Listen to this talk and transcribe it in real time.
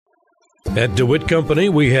At DeWitt Company,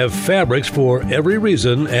 we have fabrics for every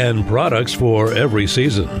reason and products for every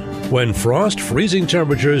season. When frost, freezing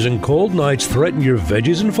temperatures, and cold nights threaten your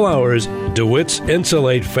veggies and flowers, DeWitt's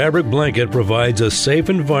Insulate Fabric Blanket provides a safe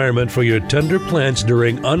environment for your tender plants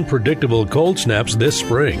during unpredictable cold snaps this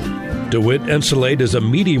spring. DeWitt Insulate is a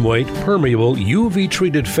medium-weight, permeable,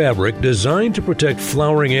 UV-treated fabric designed to protect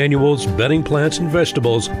flowering annuals, bedding plants, and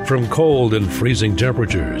vegetables from cold and freezing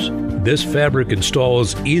temperatures. This fabric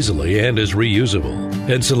installs easily and is reusable.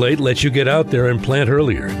 Insulate lets you get out there and plant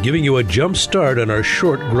earlier, giving you a jump start on our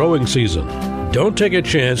short growing season. Don't take a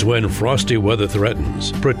chance when frosty weather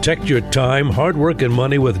threatens. Protect your time, hard work, and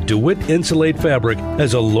money with DeWitt Insulate fabric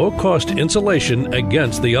as a low-cost insulation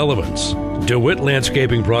against the elements. DeWitt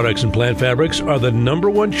Landscaping Products and Plant Fabrics are the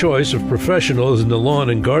 #1 choice of professionals in the lawn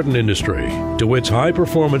and garden industry. DeWitt's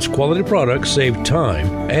high-performance quality products save time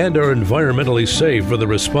and are environmentally safe for the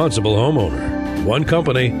responsible homeowner. One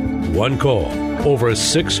company, one call. Over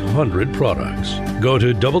 600 products. Go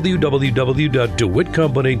to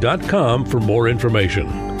www.dewittcompany.com for more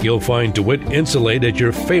information. You'll find DeWitt Insulate at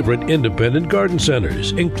your favorite independent garden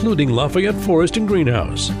centers, including Lafayette Forest and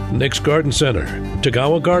Greenhouse, Nick's Garden Center,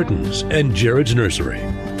 Tagawa Gardens, and Jared's Nursery.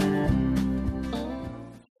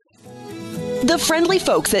 The friendly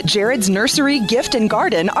folks at Jared's Nursery, Gift and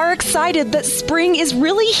Garden are excited that spring is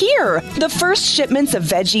really here. The first shipments of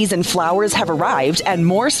veggies and flowers have arrived, and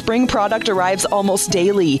more spring product arrives almost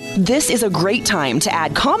daily. This is a great time to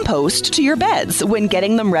add compost to your beds when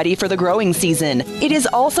getting them ready for the growing season. It is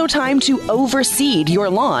also time to overseed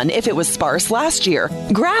your lawn if it was sparse last year.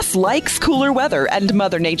 Grass likes cooler weather, and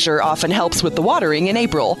Mother Nature often helps with the watering in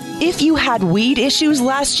April. If you had weed issues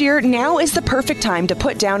last year, now is the perfect time to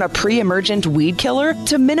put down a pre-emergent weed killer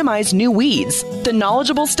to minimize new weeds. The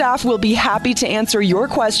knowledgeable staff will be happy to answer your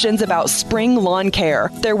questions about spring lawn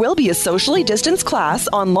care. There will be a socially distanced class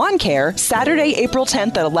on lawn care Saturday, April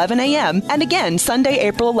 10th at 11 a.m. and again Sunday,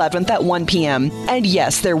 April 11th at 1 p.m. And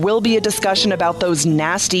yes, there will be a discussion about those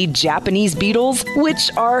nasty Japanese beetles,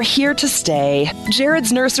 which are here to stay.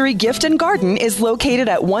 Jared's Nursery, Gift and Garden is located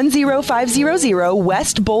at 10500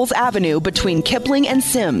 West Bowles Avenue between Kipling and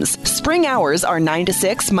Sims. Spring hours are 9 to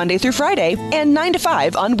 6 Monday through Friday and 9 to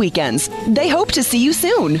 5 on weekends. They hope to see you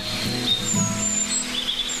soon.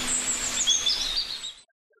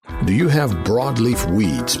 Do you have broadleaf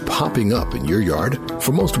weeds popping up in your yard?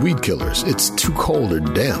 For most weed killers, it's too cold or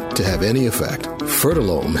damp to have any effect.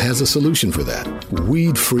 Fertilome has a solution for that.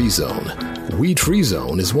 Weed Free Zone. Weed Free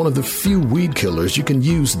Zone is one of the few weed killers you can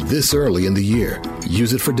use this early in the year.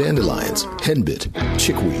 Use it for dandelions, henbit,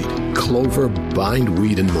 chickweed, clover,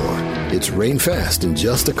 bindweed, and more. It's rain fast in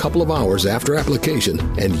just a couple of hours after application,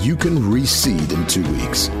 and you can reseed in 2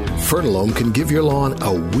 weeks. Fertilome can give your lawn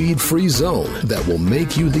a weed-free zone that will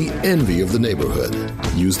make you the envy of the neighborhood.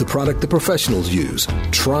 Use the product the professionals use.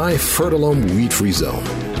 Try Fertilome Weed-Free Zone.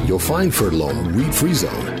 You'll find Fertilome Weed-Free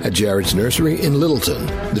Zone at Jared's Nursery in Littleton,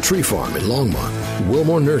 the Tree Farm in Longmont,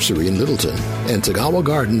 Wilmore Nursery in Littleton, and Tagawa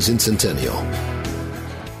Gardens in Centennial.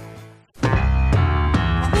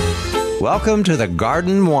 Welcome to the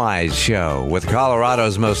Garden Wise Show with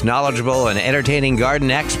Colorado's most knowledgeable and entertaining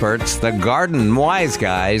garden experts, the Garden Wise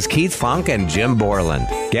Guys, Keith Funk and Jim Borland.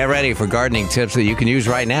 Get ready for gardening tips that you can use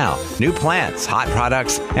right now. New plants, hot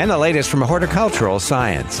products, and the latest from horticultural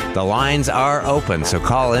science. The lines are open, so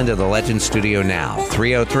call into the Legend Studio now.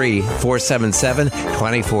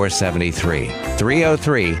 303-477-2473.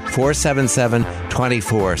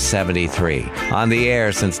 303-477-2473. On the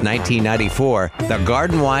air since 1994, the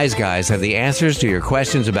Garden Wise Guys have the answers to your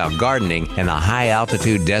questions about gardening in the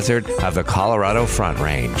high-altitude desert of the Colorado Front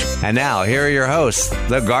Range. And now, here are your hosts,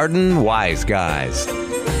 the Garden Wise Guys.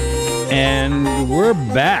 And we're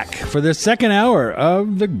back for the second hour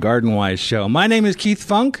of the Garden Wise Show. My name is Keith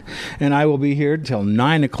Funk, and I will be here till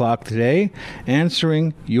 9 o'clock today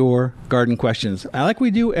answering your garden questions, like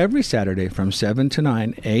we do every Saturday from 7 to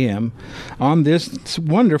 9 a.m. on this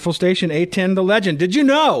wonderful station, 810 The Legend. Did you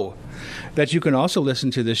know that you can also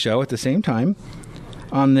listen to this show at the same time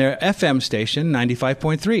on their FM station,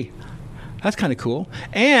 95.3? That's kind of cool.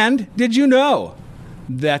 And did you know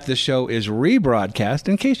that the show is rebroadcast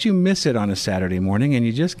in case you miss it on a Saturday morning and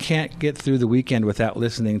you just can't get through the weekend without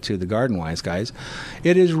listening to the Garden Wise Guys?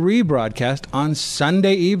 It is rebroadcast on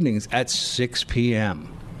Sunday evenings at 6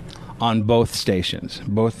 p.m. on both stations,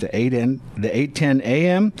 both the 810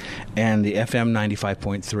 AM and the FM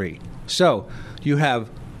 95.3. So you have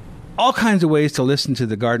all kinds of ways to listen to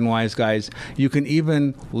the Garden Wise Guys. You can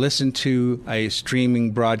even listen to a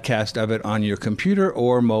streaming broadcast of it on your computer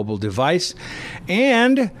or mobile device.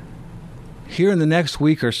 And here in the next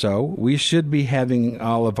week or so, we should be having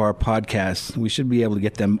all of our podcasts. We should be able to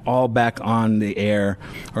get them all back on the air,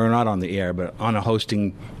 or not on the air, but on a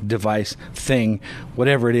hosting device thing,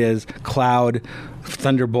 whatever it is, cloud,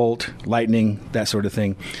 Thunderbolt, lightning, that sort of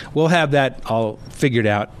thing. We'll have that all figured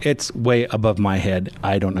out. It's way above my head.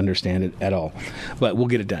 I don't understand it at all, but we'll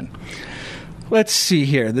get it done. Let's see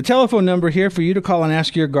here. The telephone number here for you to call and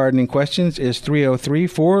ask your gardening questions is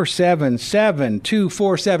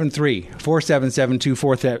 303-477-2473.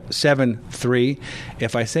 477-2473.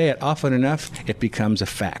 If I say it often enough, it becomes a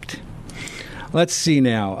fact. Let's see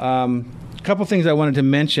now. A couple things I wanted to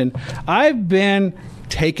mention. I've been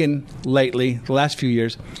taken lately, the last few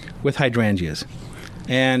years, with hydrangeas.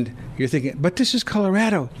 And you're thinking, but this is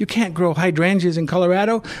Colorado. You can't grow hydrangeas in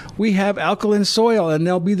Colorado. We have alkaline soil, and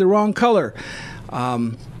they'll be the wrong color. I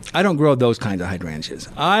don't grow those kinds of hydrangeas.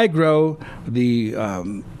 I grow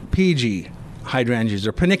the PG hydrangeas,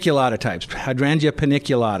 or paniculata types, Hydrangea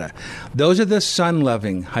paniculata. Those are the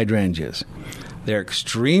sun-loving hydrangeas. They're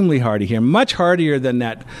extremely hardy here, much hardier than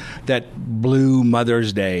that blue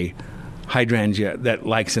Mother's Day hydrangea that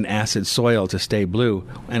likes an acid soil to stay blue,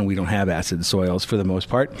 and we don't have acid soils for the most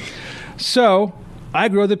part. So I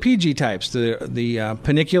grow the PG types, the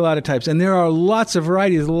paniculata types, and there are lots of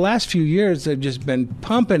varieties. The last few years, they've just been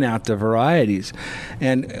pumping out the varieties,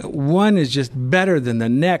 and one is just better than the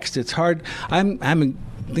next. It's hard. I'm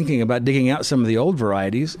thinking about digging out some of the old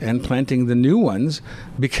varieties and planting the new ones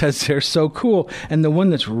because they're so cool. And the one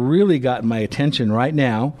that's really got my attention right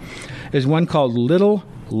now is one called Little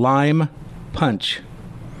Lime Punch.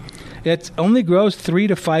 It only grows 3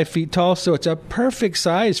 to 5 feet tall, so it's a perfect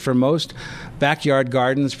size for most backyard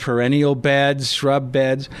gardens, perennial beds, shrub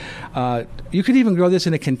beds. You could even grow this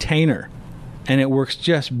in a container, and it works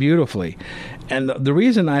just beautifully. And the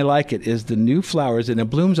reason I like it is the new flowers, and it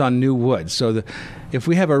blooms on new wood. So if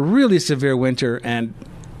we have a really severe winter, and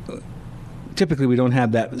typically we don't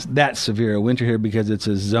have that severe a winter here because it's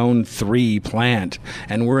a zone 3 plant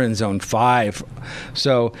and we're in zone 5.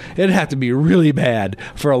 So it'd have to be really bad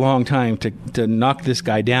for a long time to knock this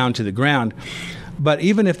guy down to the ground. But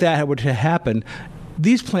even if that were to happen,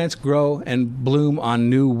 these plants grow and bloom on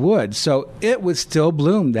new wood. So it would still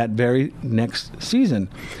bloom that very next season.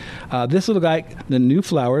 This little guy, the new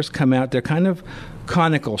flowers come out, they're kind of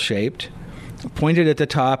conical shaped, pointed at the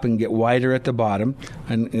top and get wider at the bottom,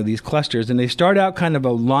 and these clusters, and they start out kind of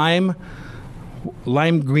a lime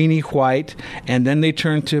greeny white, and then they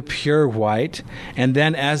turn to pure white, and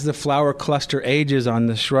then as the flower cluster ages on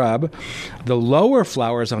the shrub, the lower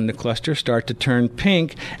flowers on the cluster start to turn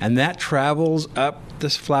pink, and that travels up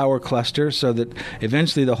this flower cluster so that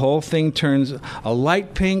eventually the whole thing turns a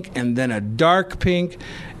light pink and then a dark pink.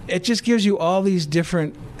 It just gives you all these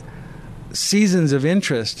different seasons of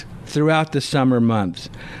interest throughout the summer months.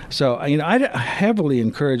 So, I heavily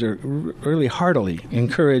encourage, or really heartily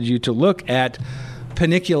encourage you to look at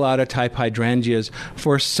paniculata type hydrangeas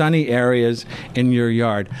for sunny areas in your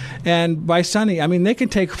yard. And by sunny, I mean they can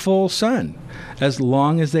take full sun as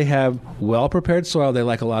long as they have well-prepared soil. They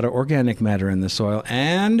like a lot of organic matter in the soil,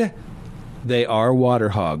 and they are water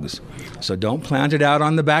hogs. So don't plant it out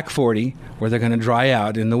on the back 40 where they're going to dry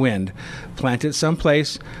out in the wind. Plant it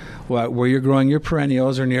someplace where you're growing your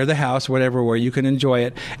perennials, or near the house, whatever, where you can enjoy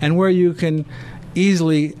it, and where you can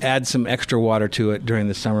easily add some extra water to it during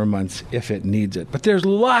the summer months if it needs it. But there's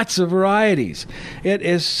lots of varieties. It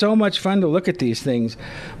is so much fun to look at these things.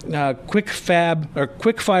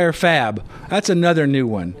 Quickfire Fab, that's another new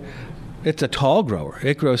one. It's a tall grower.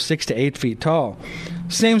 It grows 6 to 8 feet tall.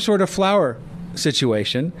 Same sort of flower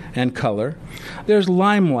situation and color. There's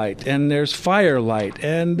Limelight, and there's Firelight,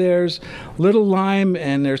 and there's Little Lime,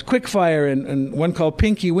 and there's Quickfire, and one called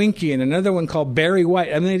Pinky Winky, and another one called Berry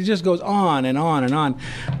White. I mean, it just goes on and on and on.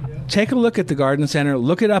 Take a look at the garden center,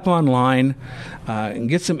 look it up online, and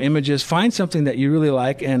get some images. Find something that you really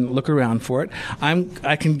like and look around for it.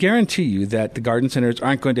 I can guarantee you that the garden centers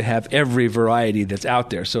aren't going to have every variety that's out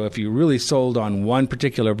there. So if you're really sold on one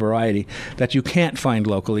particular variety that you can't find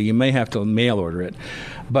locally, you may have to mail order it.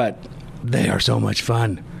 But they are so much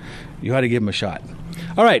fun. You ought to give them a shot.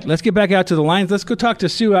 All right, let's get back out to the lines. Let's go talk to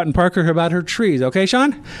Sue out in Parker about her trees. Okay,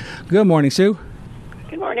 Sean? Good morning, Sue.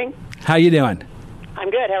 Good morning. How you doing? I'm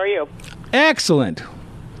good. How are you? Excellent.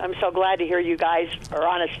 I'm so glad to hear you guys are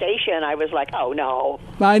on a station. I was like, oh, no.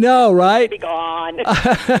 I know, right? Be gone.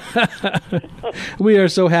 We are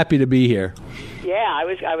so happy to be here. Yeah,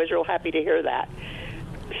 I was real happy to hear that.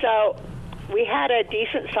 So we had a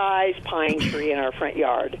decent-sized pine tree in our front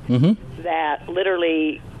yard that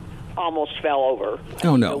literally almost fell over.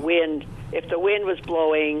 Oh, no. If the wind was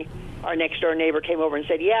blowing, our next-door neighbor came over and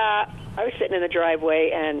said, yeah, I was sitting in the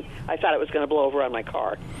driveway, and I thought it was going to blow over on my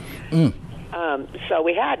car. So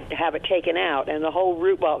we had to have it taken out, and the whole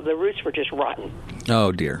the roots were just rotten.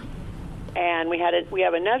 Oh, dear. And we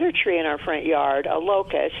have another tree in our front yard, a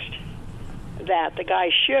locust, that the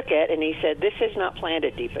guy shook it, and he said, this is not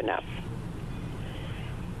planted deep enough.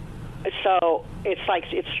 So it's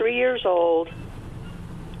 3 years old.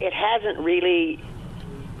 It hasn't really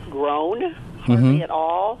grown hardly at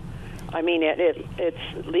all. I mean,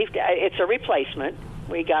 it's a replacement.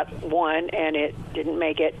 We got one, and it didn't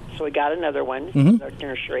make it, so we got another one from the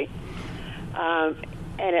nursery.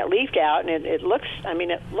 And it leafed out, and it looked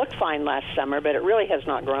fine last summer, but it really has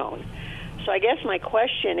not grown. So I guess my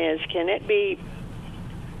question is, can it be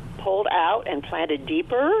pulled out and planted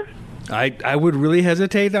deeper? I would really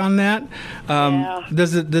hesitate on that.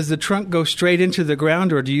 Does the trunk go straight into the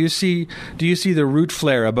ground, or do you see the root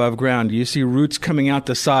flare above ground? Do you see roots coming out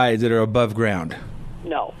the sides that are above ground?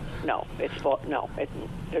 No.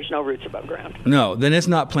 There's no roots above ground. No, then it's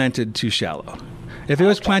not planted too shallow. If it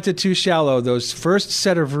was planted too shallow, those first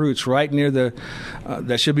set of roots right near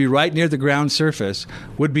that should be right near the ground surface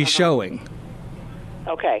would be showing.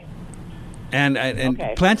 Okay. And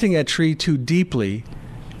planting a tree too deeply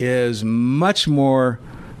is much more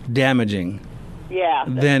damaging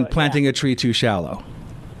than planting a tree too shallow.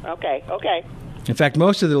 Okay. In fact,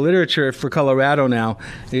 most of the literature for Colorado now,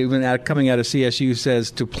 even coming out of CSU, says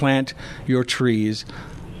to plant your trees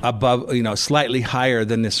above, slightly higher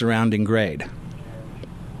than the surrounding grade.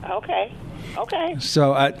 Okay.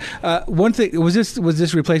 So, one thing, was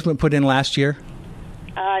this replacement put in last year?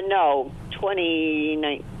 No,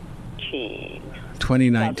 2019.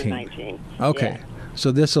 2019. Okay. Yeah.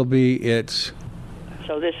 So this will be its...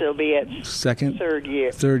 third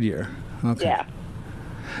year. Third year. Okay. Yeah.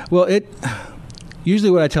 Well,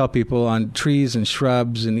 usually what I tell people on trees and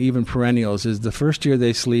shrubs and even perennials is the first year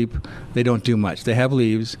they sleep, they don't do much. They have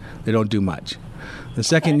leaves, they don't do much. The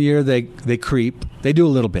second year they creep, they do a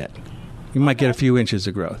little bit. You might get a few inches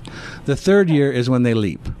of growth. The third year is when they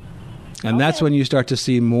leap. And that's when you start to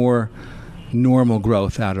see more normal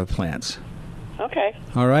growth out of plants. Okay.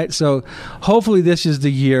 All right. So hopefully this is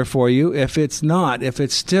the year for you. If it's not, if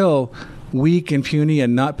it's still weak and puny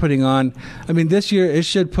and not putting on, this year it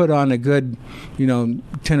should put on a good, 10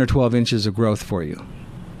 or 12 inches of growth for you.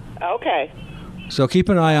 Okay. So keep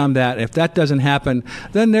an eye on that. If that doesn't happen,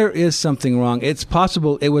 then there is something wrong. It's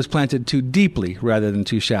possible it was planted too deeply rather than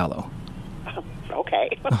too shallow.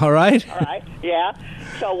 Okay. All right? All right. Yeah.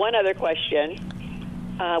 So one other question.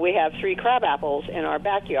 We have 3 crab apples in our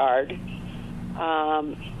backyard.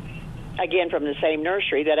 Again, from the same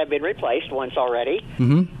nursery that have been replaced once already.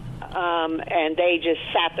 And they just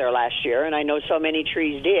sat there last year, and I know so many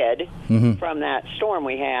trees did from that storm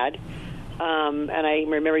we had. And I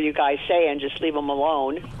remember you guys saying, just leave them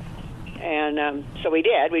alone. And so we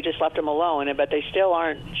did. We just left them alone, but they still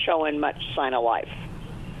aren't showing much sign of life.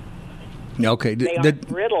 Okay. They aren't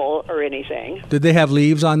brittle or anything. Did they have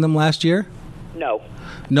leaves on them last year? No.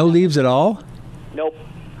 No leaves at all? Nope.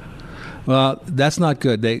 Well, that's not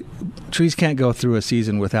good. Trees can't go through a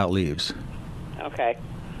season without leaves. Okay.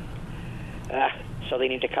 So they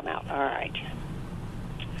need to come out. All right.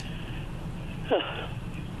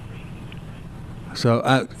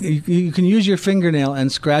 So you can use your fingernail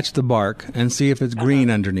and scratch the bark and see if it's green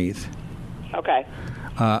underneath. Okay.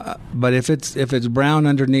 But if it's brown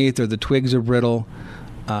underneath or the twigs are brittle,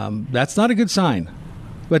 that's not a good sign.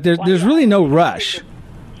 But there's really no rush.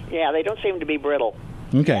 Yeah, they don't seem to be brittle.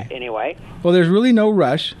 Okay. Anyway. Well, there's really no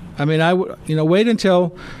rush. Wait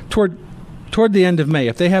until toward the end of May.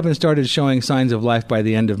 If they haven't started showing signs of life by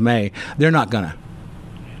the end of May, they're not gonna.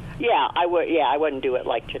 Yeah, I would. Yeah, I wouldn't do it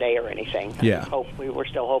like today or anything. Yeah. We were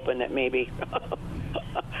still hoping that maybe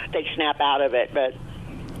they'd snap out of it, but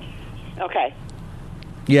okay.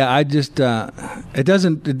 Yeah, I just it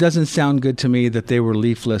doesn't sound good to me that they were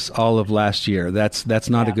leafless all of last year. That's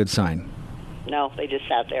not a good sign. No, they just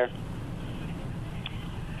sat there.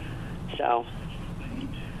 So,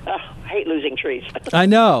 I hate losing trees. I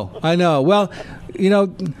know. Well,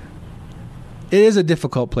 it is a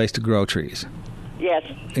difficult place to grow trees. Yes.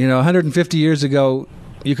 150 years ago,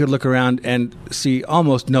 you could look around and see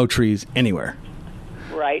almost no trees anywhere.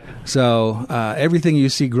 Right. So everything you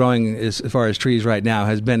see growing as far as trees right now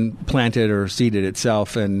has been planted or seeded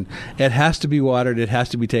itself, and it has to be watered. It has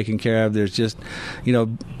to be taken care of. There's just,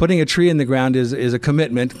 putting a tree in the ground is a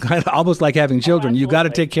commitment, kind of almost like having children. You got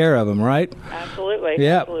to take care of them, right? Absolutely.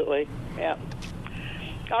 Yeah. Absolutely. Yeah.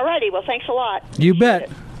 All righty. Well, thanks a lot. You bet.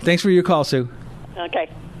 Thanks for your call, Sue. Okay.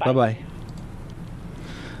 Bye. Bye-bye.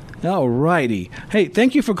 All righty. Hey,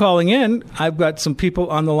 thank you for calling in. I've got some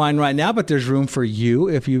people on the line right now, but there's room for you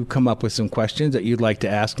if you come up with some questions that you'd like to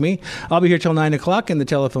ask me. I'll be here till 9 o'clock, and the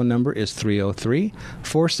telephone number is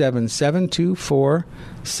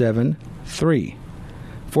 303-477-2473.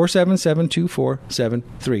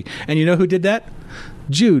 477-2473. And you know who did that?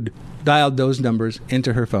 Jude dialed those numbers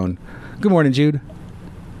into her phone. Good morning, Jude.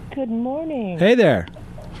 Good morning. Hey there.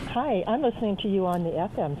 Hi, I'm listening to you on the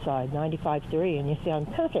FM side, 95.3, and you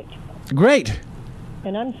sound perfect. Great.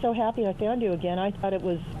 And I'm so happy I found you again. I thought it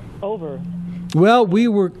was over. Well, we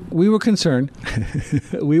were concerned.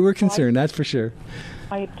 We were concerned, that's for sure.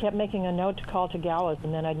 I kept making a note to call to Gallus,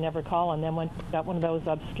 and then I'd never call, and then got one of those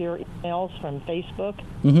obscure emails from Facebook,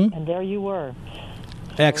 and there you were.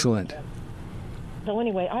 Excellent. So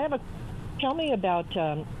anyway, tell me about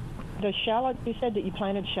the shallots. You said that you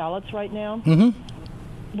planted shallots right now.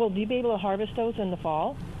 Will you be able to harvest those in the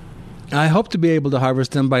fall? I hope to be able to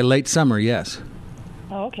harvest them by late summer, yes.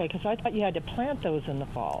 Oh, okay, because I thought you had to plant those in the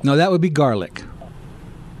fall. No, that would be garlic.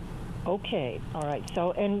 Okay, all right.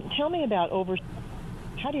 So, and tell me about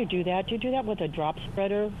how do you do that? Do you do that with a drop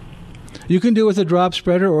spreader? You can do it with a drop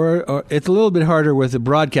spreader, or it's a little bit harder with a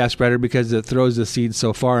broadcast spreader because it throws the seeds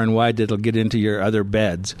so far and wide that it'll get into your other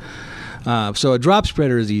beds. So a drop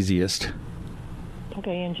spreader is easiest.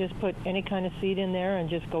 Okay, and just put any kind of seed in there and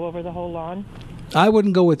just go over the whole lawn? I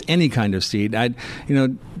wouldn't go with any kind of seed.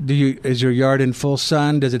 Is your yard in full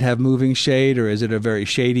sun? Does it have moving shade, or is it a very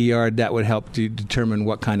shady yard? That would help to determine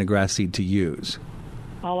what kind of grass seed to use.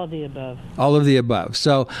 All of the above. All of the above.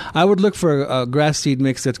 So I would look for a grass seed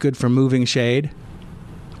mix that's good for moving shade.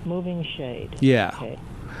 Moving shade. Yeah. Okay.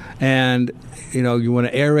 And, you want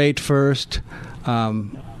to aerate first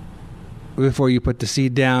before you put the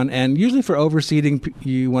seed down. And usually for overseeding,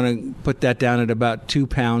 you want to put that down at about 2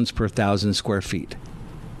 pounds per 1,000 square feet.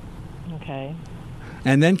 Okay.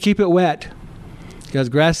 And then keep it wet, because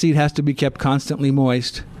grass seed has to be kept constantly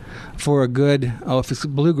moist for a good, if it's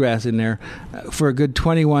bluegrass in there, for a good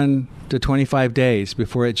 21 to 25 days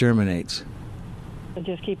before it germinates. So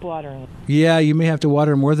just keep watering. Yeah, you may have to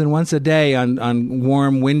water more than once a day on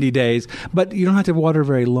warm, windy days, but you don't have to water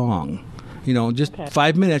very long. Just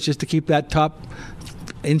 5 minutes just to keep that top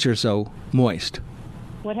inch or so moist.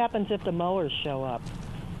 What happens if the mowers show up?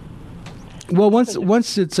 Well, once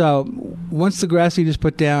the grass seed is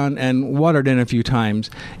put down and watered in a few times,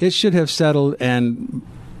 it should have settled, and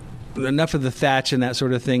enough of the thatch and that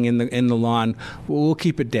sort of thing in the lawn will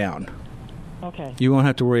keep it down. Okay. You won't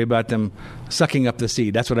have to worry about them sucking up the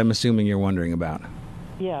seed. That's what I'm assuming you're wondering about.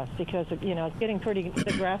 Yes, because it's getting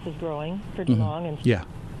the grass is growing pretty long, and yeah.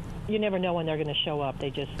 You never know when they're going to show up.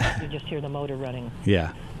 You just hear the motor running.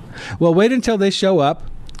 Yeah. Well, wait until they show up,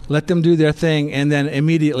 let them do their thing, and then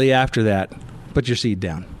immediately after that, put your seed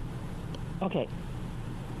down. Okay.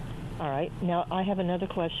 All right. Now, I have another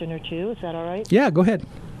question or two. Is that all right? Yeah, go ahead.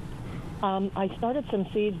 I started some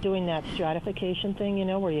seeds doing that stratification thing,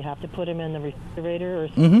 where you have to put them in the refrigerator or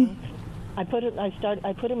something. I put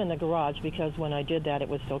them in the garage because when I did that, it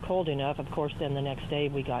was still cold enough. Of course, then the next day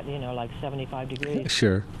we got, like 75 degrees.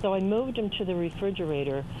 Sure. So I moved them to the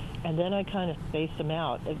refrigerator, and then I kind of spaced them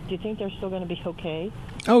out. Do you think they're still going to be okay?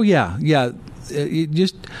 Oh, yeah.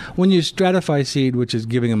 When you stratify seed, which is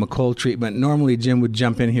giving them a cold treatment, normally Jim would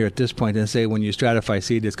jump in here at this point and say when you stratify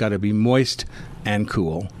seed, it's got to be moist and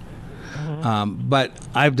cool. But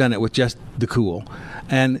I've done it with just the cool.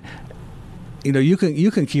 And you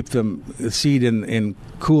can keep the seed in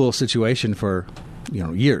cool situation for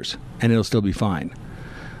years, and it'll still be fine.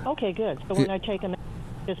 Okay, good. So when I take them,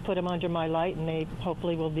 just put them under my light, and they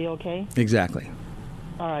hopefully will be okay. Exactly.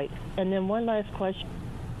 All right. And then one last question.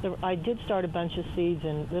 I did start a bunch of seeds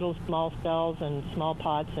in little small cells and small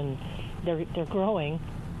pots, and they're growing.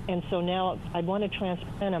 And so now I want to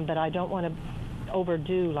transplant them, but I don't want to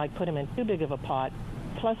overdo, like put them in too big of a pot.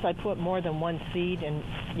 Plus, I put more than one seed in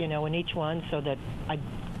each one, so that I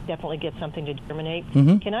definitely get something to germinate.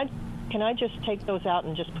 Can I just take those out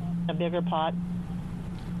and just put in a bigger pot?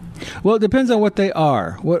 Well, it depends on what they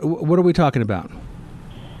are. What are we talking about?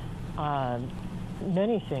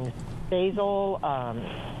 Many things: basil,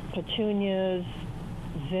 petunias,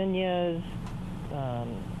 zinnias.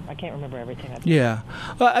 I can't remember everything. Yeah,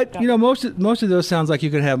 most of those sounds like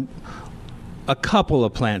you could have a couple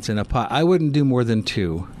of plants in a pot. I wouldn't do more than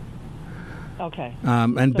 2. Okay.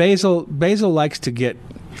 And basil doesn't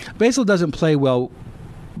play well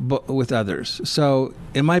with others. So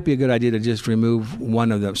it might be a good idea to just remove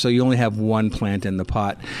one of them, so you only have one plant in the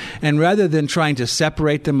pot. And rather than trying to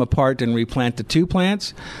separate them apart and replant the 2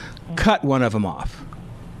 plants, cut one of them off.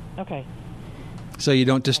 Okay. So you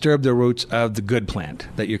don't disturb the roots of the good plant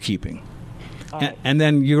that you're keeping. And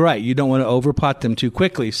then you're right. You don't want to overpot them too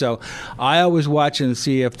quickly. So I always watch and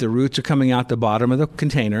see if the roots are coming out the bottom of the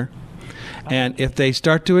container. And if they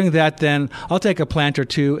start doing that, then I'll take a plant or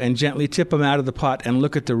two and gently tip them out of the pot and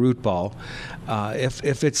look at the root ball. If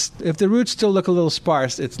the roots still look a little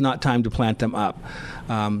sparse, it's not time to plant them up.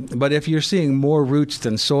 But if you're seeing more roots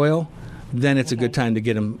than soil, then it's a good time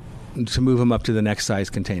to move them up to the next size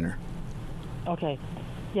container. Okay.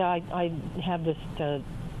 Yeah, I have this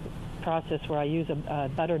process where I use a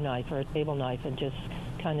butter knife or a table knife and just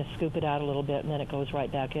kind of scoop it out a little bit, and then it goes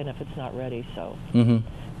right back in if it's not ready. So,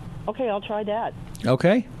 Okay, I'll try that.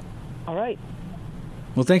 Okay. All right.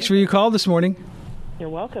 Well, thanks for your call this morning. You're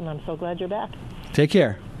welcome. I'm so glad you're back. Take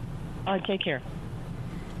care. All right, take care.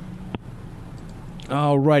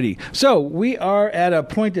 All righty. So we are at a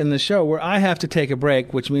point in the show where I have to take a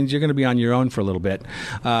break, which means you're going to be on your own for a little bit.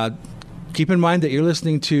 Keep in mind that you're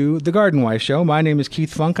listening to The Garden Wise Show. My name is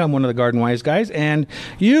Keith Funk. I'm one of the Garden Wise guys, and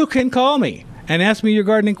you can call me and ask me your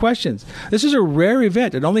gardening questions. This is a rare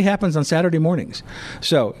event. It only happens on Saturday mornings.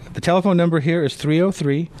 So the telephone number here is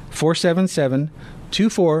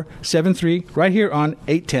 303-477-2473, right here on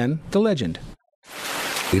 810 The Legend.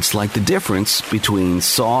 It's like the difference between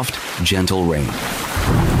soft, gentle rain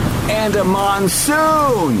and a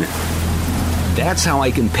monsoon. That's how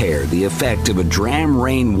I compare the effect of a dram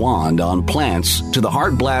rain wand on plants to the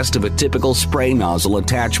hard blast of a typical spray nozzle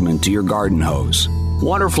attachment to your garden hose.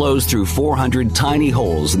 Water flows through 400 tiny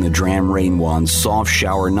holes in the dram rain wand's soft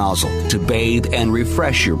shower nozzle to bathe and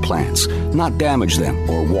refresh your plants, not damage them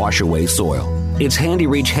or wash away soil. Its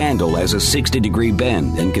handy-reach handle has a 60-degree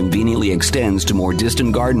bend and conveniently extends to more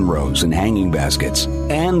distant garden rows and hanging baskets.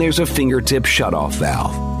 And there's a fingertip shutoff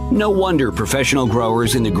valve. No wonder professional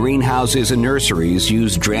growers in the greenhouses and nurseries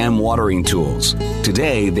use dram watering tools.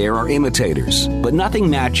 Today, there are imitators, but nothing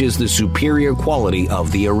matches the superior quality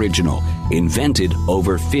of the original, invented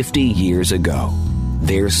over 50 years ago.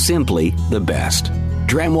 They're simply the best.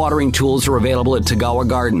 Dram watering tools are available at Tagawa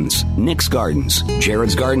Gardens, Nick's Gardens,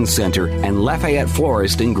 Jared's Garden Center, and Lafayette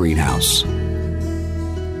Florist and Greenhouse.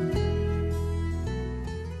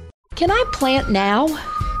 Can I plant now?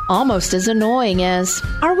 Almost as annoying as,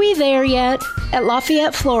 are we there yet? At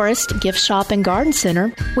Lafayette Florist, Gift Shop, and Garden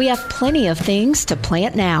Center, we have plenty of things to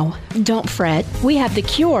plant now. Don't fret, we have the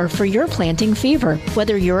cure for your planting fever,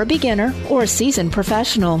 whether you're a beginner or a seasoned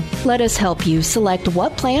professional. Let us help you select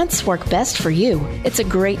what plants work best for you. It's a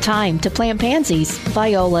great time to plant pansies,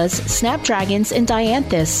 violas, snapdragons, and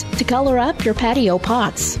dianthus to color up your patio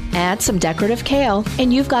pots. Add some decorative kale,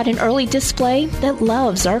 and you've got an early display that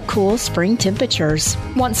loves our cool spring temperatures.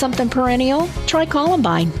 Want something perennial? Try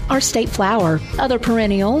columbine, our state flower. Other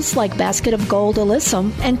perennials like basket of gold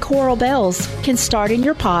alyssum and coral bells can start in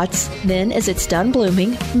your pots. Then, as it's done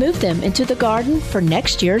blooming, move them into the garden for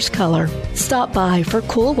next year's color. Stop by for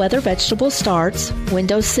cool weather vegetable starts,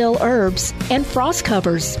 windowsill herbs, and frost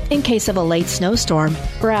covers in case of a late snowstorm.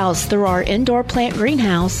 Browse through our indoor plant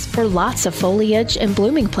greenhouse for lots of foliage and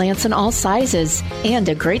blooming plants in all sizes and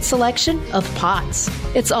a great selection of pots.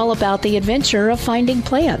 It's all about the adventure of finding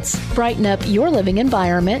plants. Brighten up your living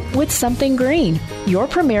environment with something green. Your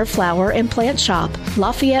premier flower and plant shop,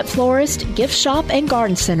 Lafayette Florist, Gift Shop, and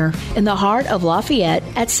Garden Center in the heart of Lafayette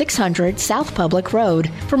at 600 South Public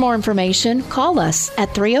Road. For more information, call us at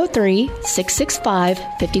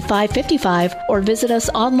 303-665-5555 or visit us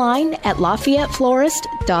online at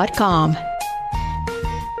LafayetteFlorist.com.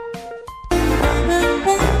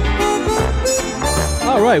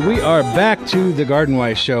 All right, we are back to the Garden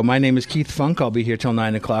Wise Show. My name is Keith Funk. I'll be here till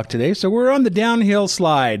 9 o'clock today. So we're on the downhill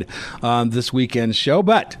slide on this weekend's show,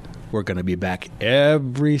 but we're going to be back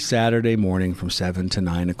every Saturday morning from 7 to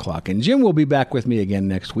 9 o'clock. And Jim will be back with me again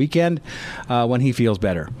next weekend when he feels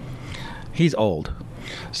better. He's old.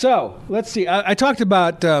 So let's see. I talked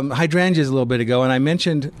about hydrangeas a little bit ago, and I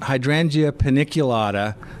mentioned Hydrangea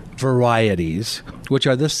paniculata varieties, which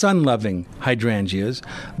are the sun-loving hydrangeas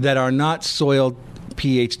that are not soil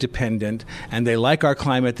pH dependent, and they like our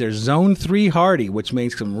climate. They're zone 3 hardy, which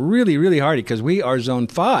makes them really, really hardy because we are zone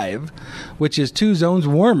 5, which is 2 zones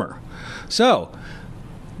warmer. So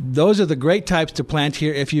those are the great types to plant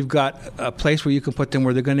here if you've got a place where you can put them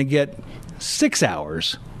where they're going to get 6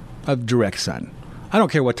 hours of direct sun. I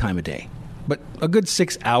don't care what time of day, but a good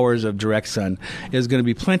 6 hours of direct sun is going to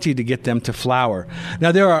be plenty to get them to flower.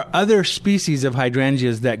 Now, there are other species of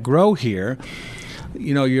hydrangeas that grow here.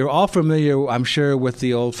 You know, you're all familiar, I'm sure, with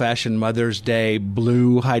the old-fashioned Mother's Day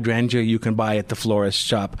blue hydrangea you can buy at the florist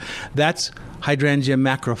shop. That's Hydrangea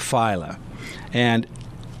macrophylla. And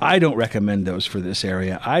I don't recommend those for this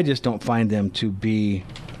area. I just don't find them to be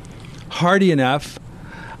hardy enough.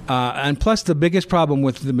 And plus, the biggest problem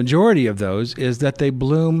with the majority of those is that they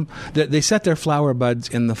bloom, that they set their flower buds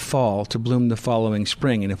in the fall to bloom the following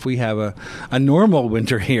spring. And if we have a normal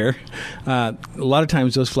winter here, a lot of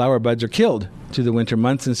times those flower buds are killed through the winter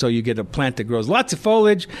months, and so you get a plant that grows lots of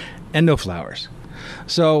foliage and no flowers.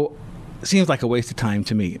 So it seems like a waste of time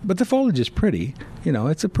to me. But the foliage is pretty.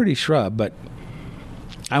 It's a pretty shrub, but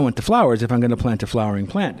I want the flowers if I'm going to plant a flowering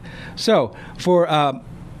plant. So for a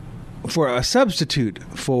substitute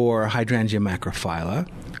for Hydrangea macrophylla,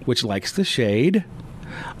 which likes the shade,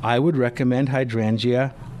 I would recommend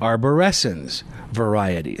Hydrangea arborescens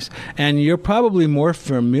varieties. And you're probably more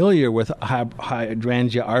familiar with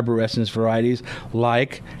Hydrangea arborescens varieties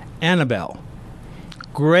like Annabelle.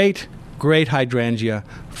 Great hydrangea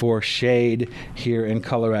for shade here in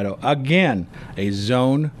Colorado. Again, a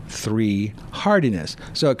zone 3 hardiness.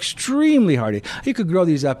 So extremely hardy. You could grow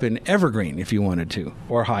these up in evergreen if you wanted to,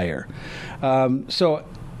 or higher. So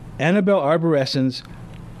Hydrangea arborescens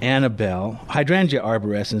Annabelle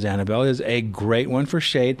is a great one for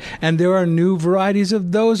shade, and there are new varieties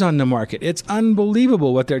of those on the market. It's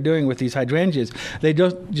unbelievable what they're doing with these hydrangeas. They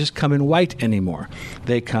don't just come in white anymore.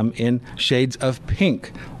 They come in shades of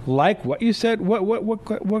pink. Like what you said, what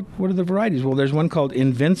are the varieties? Well, there's one called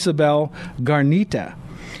Invincibelle Garnita,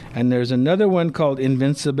 and there's another one called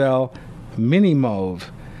Invincibelle Mini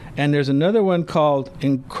Mauve, and there's another one called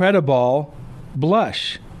Incredible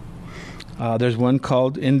Blush. There's one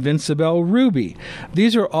called Invincibelle Ruby.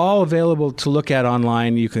 These are all available to look at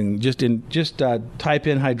online. You can just type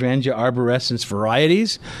in Hydrangea arborescens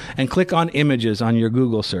varieties and click on images on your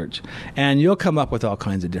Google search, and you'll come up with all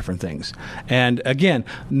kinds of different things. And again,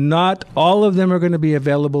 not all of them are going to be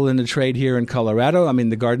available in the trade here in Colorado. I mean,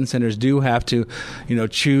 the garden centers do have to,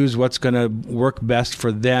 choose what's going to work best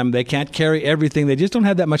for them. They can't carry everything. They just don't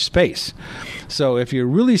have that much space. So if you're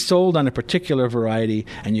really sold on a particular variety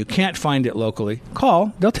and you can't find it locally,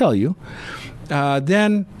 call. They'll tell you.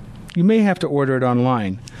 Then you may have to order it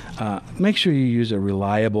online. Make sure you use a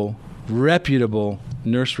reliable, reputable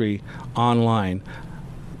nursery online.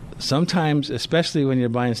 Sometimes, especially when you're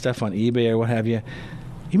buying stuff on eBay or what have you,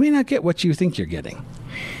 you may not get what you think you're getting.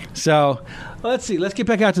 So let's see. Let's get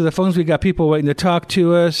back out to the phones. We got people waiting to talk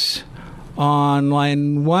to us on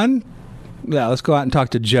line 1. Yeah, let's go out and talk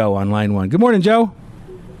to Joe on line 1. Good morning, Joe.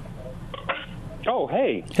 Oh,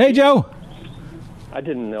 hey. Hey, Joe. I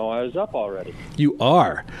didn't know I was up already. You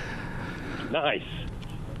are. Nice.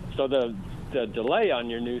 So the delay on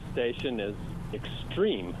your new station is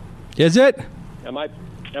extreme. Is it? Am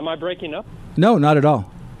I breaking up? No, not at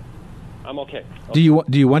all. I'm okay. Do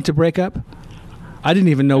you want to break up? I didn't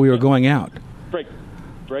even know we were going out.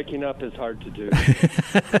 Breaking up is hard to do.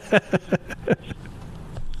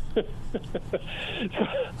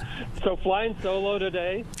 So flying solo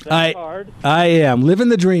today, that's hard. I am. Living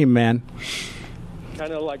the dream, man.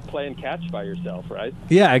 Kind of like playing catch by yourself, right?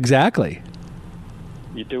 Yeah, exactly.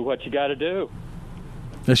 You do what you got to do.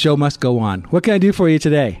 The show must go on. What can I do for you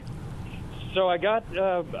today? So I got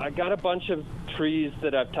a bunch of trees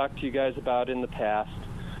that I've talked to you guys about in the past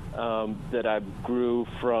that I grew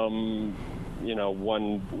from,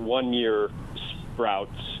 one year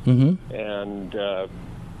sprouts, and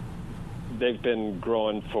they've been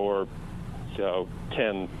growing for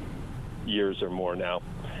 10 years or more now.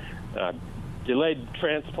 Delayed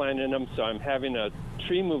transplanting them, so I'm having a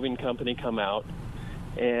tree moving company come out,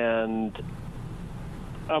 and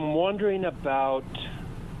I'm wondering about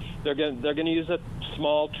they're going to use a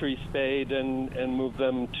small tree spade and move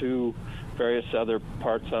them to various other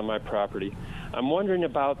parts on my property. I'm wondering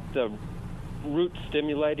about the root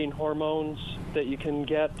stimulating hormones that you can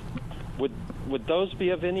get. Would those be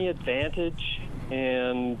of any advantage,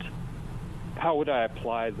 and how would I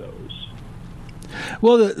apply those?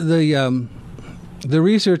 Well, the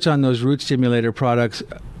research on those root stimulator products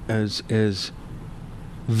is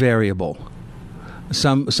variable.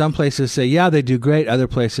 Some places say, yeah, they do great. Other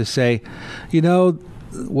places say,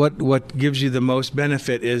 what gives you the most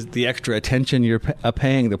benefit is the extra attention you're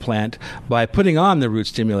paying the plant by putting on the root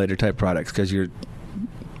stimulator type products, because you're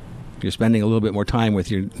spending a little bit more time with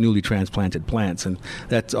your newly transplanted plants, and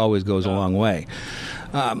that always goes a long way.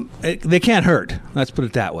 They can't hurt. Let's put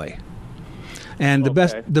it that way. And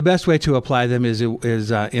the best way to apply them is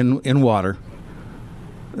in water.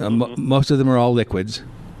 Most of them are all liquids,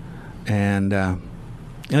 and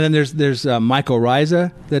then there's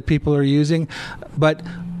mycorrhiza that people are using, but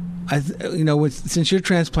since you're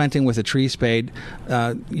transplanting with a tree spade,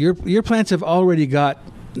 your plants have already got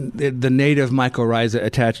the native mycorrhiza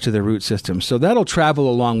attached to the root system, so that'll travel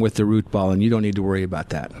along with the root ball, and you don't need to worry about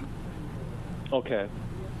that. Okay.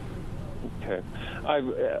 I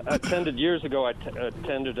attended years ago. I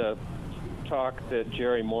attended a talk that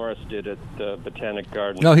Jerry Morris did at the Botanic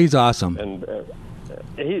Garden. Oh, he's awesome. And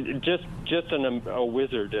he's just a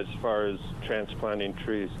wizard as far as transplanting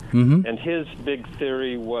trees. Mm-hmm. And his big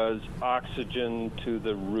theory was oxygen to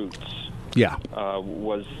the roots. Yeah.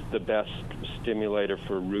 Was the best stimulator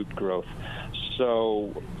for root growth.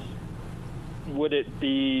 So would it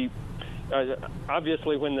be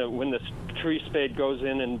obviously when the tree spade goes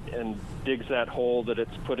in and digs that hole that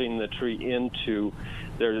it's putting the tree into,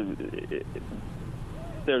 there's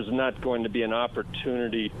not going to be an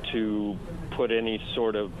opportunity to put any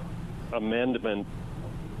sort of amendment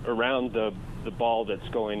around the ball that's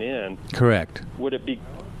going in. Correct. Would it be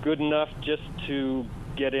good enough just to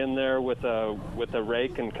get in there with a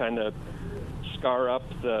rake and kind of scar up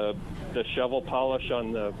the shovel polish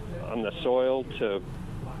on the soil to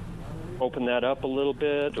open that up a little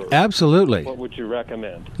bit? Or absolutely. What would you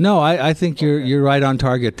recommend? No, I think you're right on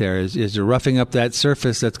target there. Is you're roughing up that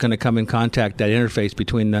surface that's going to come in contact, that interface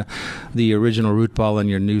between the original root ball and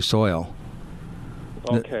your new soil.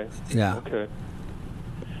 Okay. Yeah. Okay.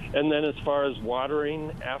 And then as far as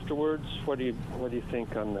watering afterwards, what do you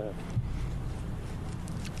think on that?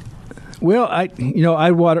 Well, I'd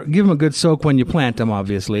give them a good soak when you plant them,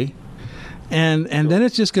 obviously. And then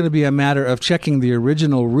it's just going to be a matter of checking the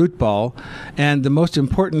original root ball. And the most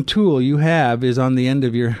important tool you have is on the end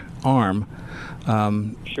of your arm.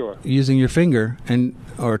 Sure. Using your finger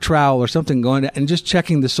or a trowel or something and just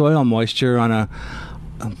checking the soil moisture on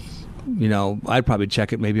I'd probably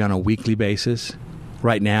check it maybe on a weekly basis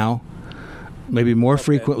right now. Maybe more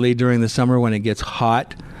frequently during the summer when it gets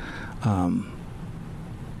hot.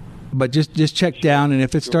 But just check down, and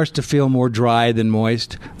if it starts to feel more dry than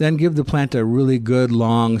moist, then give the plant a really good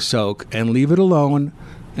long soak and leave it alone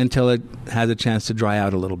until it has a chance to dry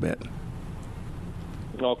out a little bit.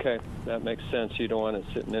 Okay, that makes sense. You don't want it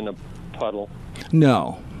sitting in a puddle.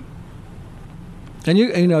 No. And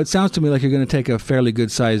it sounds to me like you're going to take a fairly good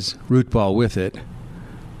size root ball with it,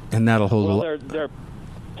 and that'll hold. Well, they're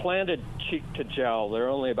planted cheek to jowl. They're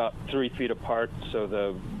only about 3 feet apart, so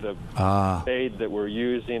the spade that we're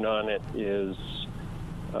using on it is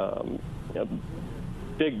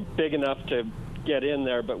big enough to get in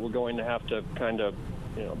there, but we're going to have to kind of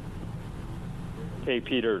pay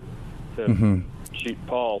Peter to cheat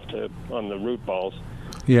Paul on the root balls.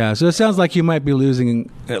 Yeah, so it sounds like you might be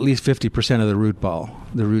losing at least 50% of the root ball,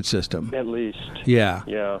 the root system. At least. Yeah.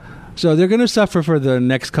 Yeah. So they're going to suffer for the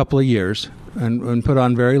next couple of years and put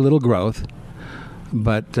on very little growth.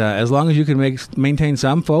 But as long as you can maintain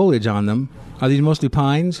some foliage on them. Are these mostly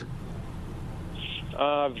pines?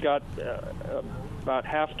 I've got about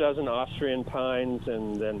half dozen Austrian pines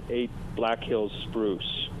and then 8 Black Hills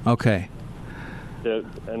spruce. Okay.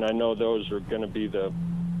 And I know those are going to be the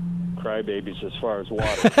crybabies as far as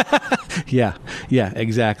water. Yeah,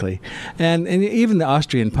 exactly. And even the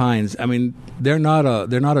Austrian pines, I mean, they're not a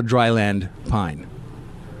dryland pine.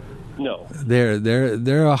 No.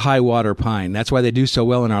 They're a high water pine. That's why they do so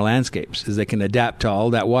well in our landscapes, is they can adapt to all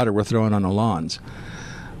that water we're throwing on the lawns.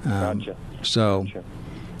 Gotcha. So,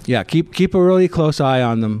 yeah, keep a really close eye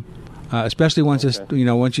on them, especially once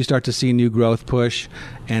once you start to see new growth push,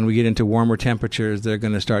 and we get into warmer temperatures, they're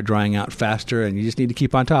going to start drying out faster, and you just need to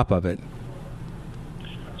keep on top of it.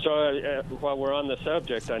 So while we're on the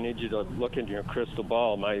subject, I need you to look into your crystal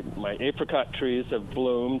ball. My apricot trees have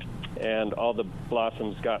bloomed, and all the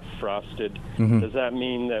blossoms got frosted. Mm-hmm. Does that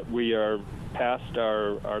mean that we are past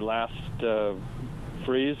our last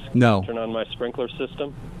freeze? No. Turn on my sprinkler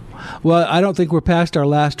system? Well, I don't think we're past our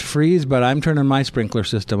last freeze, but I'm turning my sprinkler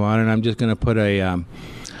system on, and I'm just going to put a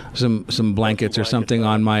some blankets or something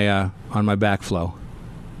on my backflow.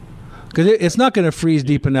 Because it's not going to freeze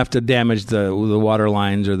deep enough to damage the water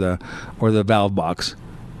lines or the valve box.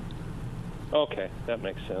 Okay, that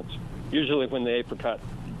makes sense. Usually when the apricot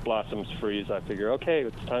blossoms freeze, I figure, okay,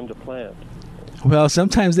 it's time to plant. Well,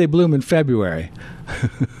 sometimes they bloom in February.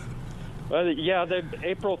 Well, yeah,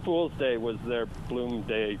 April Fool's Day was their bloom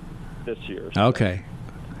day this year. So. Okay.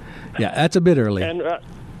 Yeah, that's a bit early. And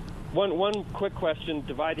one quick question,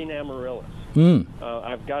 dividing amaryllis.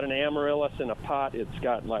 I've got an amaryllis in a pot. It's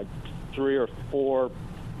got like 3 or 4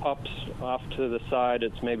 pups off to the side.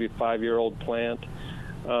 It's maybe a 5-year-old plant.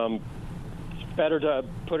 It's better to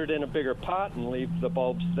put it in a bigger pot and leave the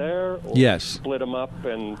bulbs there, or yes, split them up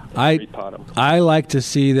and repot them. I like to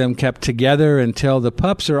see them kept together until the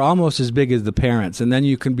pups are almost as big as the parents, and then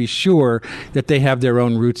you can be sure that they have their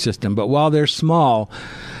own root system. But while they're small,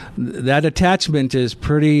 that attachment is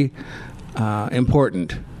pretty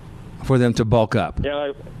important for them to bulk up.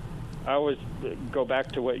 Yeah, I always go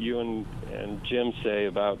back to what you and Jim say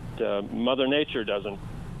about Mother Nature doesn't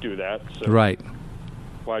do that. So right.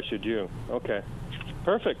 Why should you? Okay.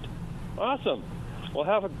 Perfect. Awesome. Well,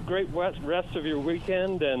 have a great rest of your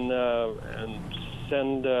weekend, and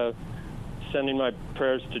sending my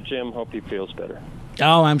prayers to Jim. Hope he feels better.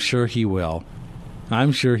 Oh, I'm sure he will.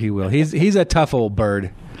 He's a tough old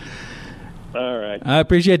bird. All right. I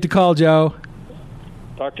appreciate the call, Joe.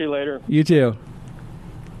 Talk to you later. You too.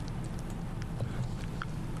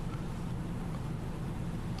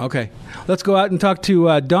 Okay. Let's go out and talk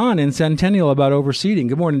to Don in Centennial about overseeding.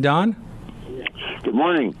 Good morning, Don. Good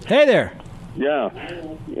morning. Hey there. Yeah.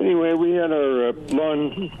 Anyway, we had our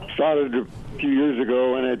lawn sodded a few years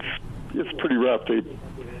ago, and it's pretty rough. They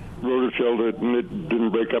rototilled it, and it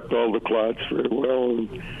didn't break up all the clods very well. And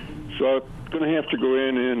so I'm going to have to go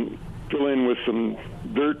in and fill in with some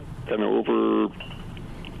dirt, kind of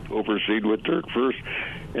overseed with dirt first,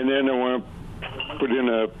 and then I want to put in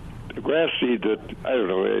a grass seed that, I don't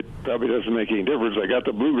know, it probably doesn't make any difference. I got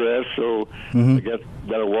the bluegrass, so I got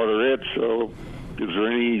to water it. So is there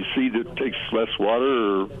any seed that takes less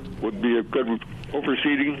water or would be a good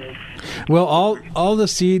overseeding? Well, all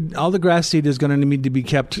the grass seed is going to need to be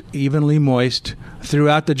kept evenly moist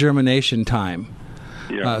throughout the germination time.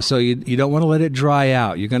 Yeah. So you don't want to let it dry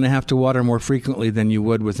out. You're going to have to water more frequently than you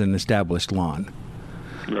would with an established lawn.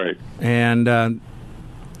 Right. And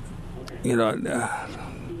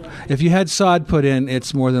if you had sod put in,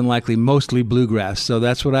 it's more than likely mostly bluegrass. So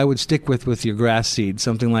that's what I would stick with your grass seed,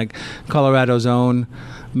 something like Colorado's Own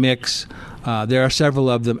mix. There are several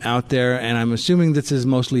of them out there, and I'm assuming this is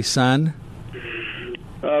mostly sun.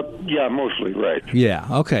 Yeah, mostly, right. Yeah,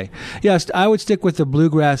 okay. Yes, I would stick with the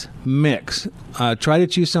bluegrass mix. Try to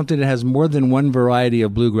choose something that has more than one variety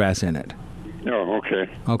of bluegrass in it. Oh, okay.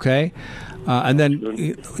 Okay? And then,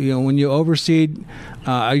 when you overseed,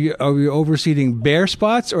 are you overseeding bare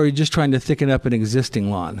spots, or are you just trying to thicken up an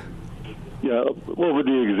existing lawn? Yeah, over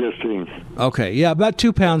the existing. Okay, yeah, about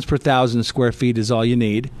 2 pounds per 1,000 square feet is all you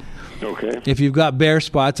need. Okay. If you've got bare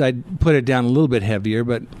spots, I'd put it down a little bit heavier,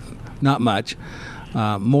 but not much.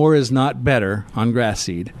 More is not better on grass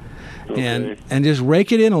seed. Okay. And just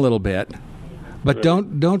rake it in a little bit. But Right.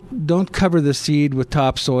 don't cover the seed with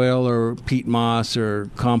topsoil or peat moss or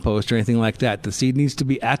compost or anything like that. The seed needs to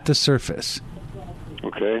be at the surface.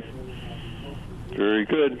 Okay. Very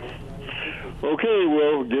good. Okay,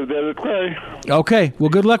 we'll give that a try. Okay. Well,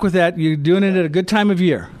 good luck with that. You're doing it at a good time of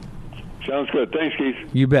year. Sounds good. Thanks, Keith.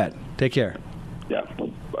 You bet. Take care. Yeah.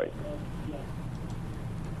 Bye.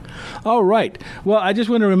 All right. Well, I just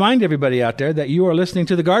want to remind everybody out there that you are listening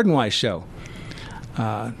to The Garden Wise Show.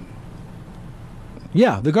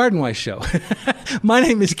 The Garden Wise Show. My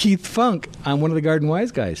name is Keith Funk. I'm one of the Garden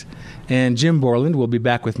Wise guys. And Jim Borland will be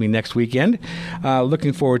back with me next weekend.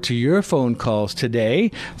 Looking forward to your phone calls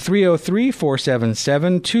today.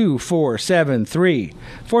 303-477-2473.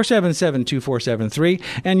 477-2473.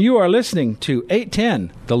 And you are listening to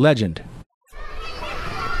 810, The Legend.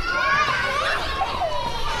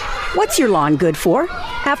 What's your lawn good for?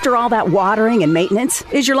 After all that watering and maintenance,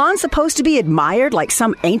 is your lawn supposed to be admired like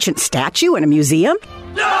some ancient statue in a museum?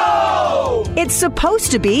 No! It's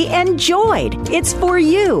supposed to be enjoyed. It's for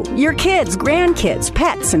you, your kids, grandkids,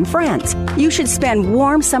 pets, and friends. You should spend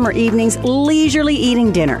warm summer evenings leisurely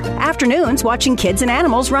eating dinner, afternoons watching kids and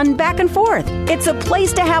animals run back and forth. It's a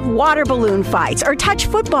place to have water balloon fights or touch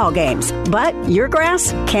football games. But your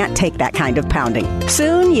grass can't take that kind of pounding.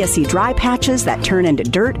 Soon you see dry patches that turn into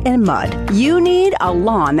dirt and mud. You need a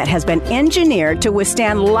lawn that has been engineered to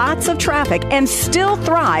withstand lots of traffic and still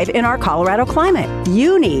thrive in our Colorado climate.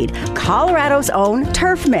 You need Colorado's Own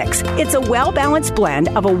Turf Mix. It's a well-balanced blend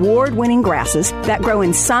of award-winning grasses that grow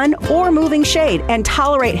in sun or moving shade and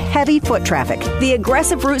tolerate heavy foot traffic. The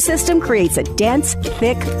aggressive root system creates a dense,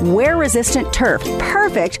 thick, wear-resistant turf,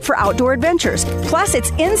 perfect for outdoor adventures. Plus, it's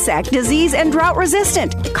insect, disease, and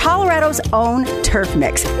drought-resistant. Colorado's Own Turf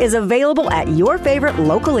Mix is available at your favorite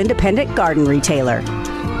local independent garden retailer.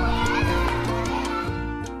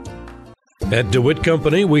 At DeWitt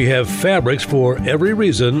Company, we have fabrics for every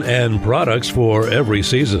reason and products for every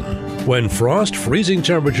season. When frost, freezing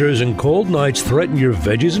temperatures, and cold nights threaten your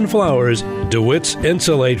veggies and flowers, DeWitt's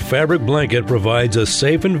Insulate Fabric Blanket provides a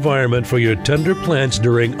safe environment for your tender plants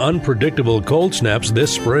during unpredictable cold snaps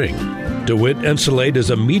this spring. DeWitt Insulate is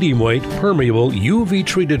a medium-weight, permeable,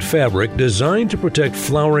 UV-treated fabric designed to protect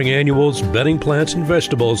flowering annuals, bedding plants, and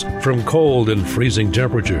vegetables from cold and freezing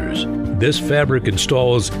temperatures. This fabric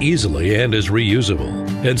installs easily and is reusable.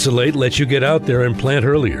 Insulate lets you get out there and plant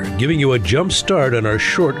earlier, giving you a jump start on our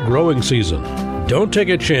short growing season. Don't take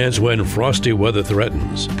a chance when frosty weather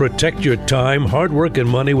threatens. Protect your time, hard work, and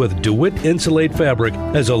money with DeWitt Insulate fabric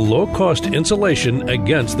as a low-cost insulation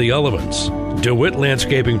against the elements. DeWitt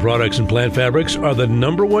Landscaping Products and Plant Fabrics are the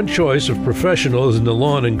 #1 choice of professionals in the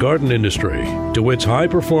lawn and garden industry. DeWitt's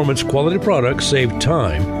high-performance quality products save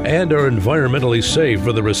time and are environmentally safe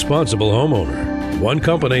for the responsible homeowner. One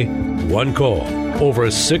company, one call.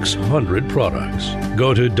 Over 600 products.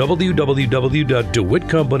 Go to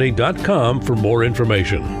www.dewittcompany.com for more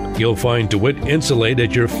information. You'll find DeWitt Insulate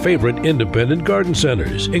at your favorite independent garden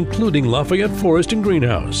centers, including Lafayette Forest and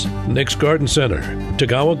Greenhouse, Nick's Garden Center,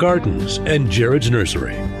 Tagawa Gardens, and Jared's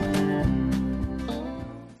Nursery.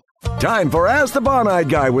 Time for Ask the Bon-Eyed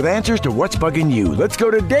Guy with answers to what's bugging you. Let's go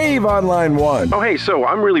to Dave on line 1. Oh, hey, so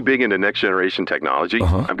I'm really big into next-generation technology.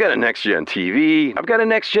 I've got a next-gen TV. I've got a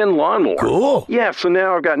next-gen lawnmower. Cool. Yeah, so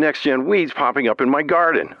now I've got next-gen weeds popping up in my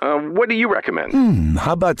garden. What do you recommend?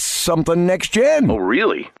 How about something next-gen? Oh,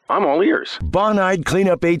 really? I'm all ears. Bon-Eyed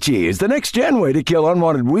Cleanup HE is the next-gen way to kill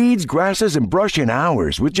unwanted weeds, grasses, and brush in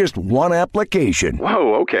hours with just one application.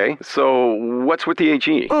 Whoa, okay. So what's with the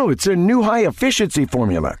HE? Oh, it's a new high-efficiency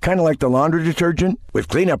formula, kind of like the laundry detergent. With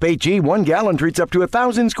Cleanup HE, 1 gallon treats up to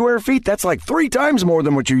 1,000 square feet. That's like 3 times more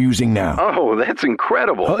than what you're using now. Oh, that's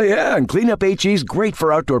incredible. Oh, yeah, and Cleanup HE is great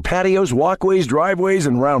for outdoor patios, walkways, driveways,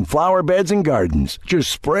 and around flower beds and gardens.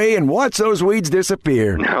 Just spray and watch those weeds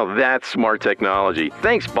disappear. Now that's smart technology.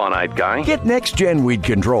 Thanks, Bon-Eyed Guy. Get next-gen weed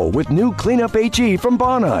control with new Cleanup HE from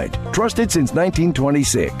Bon-Eyed. Trusted since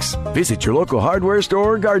 1926. Visit your local hardware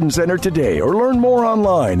store or garden center today or learn more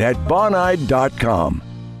online at boneyed.com.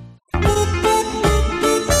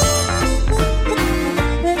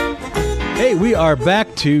 Hey, we are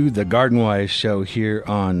back to the Garden Wise Show here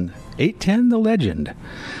on 810 The Legend.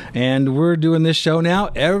 And we're doing this show now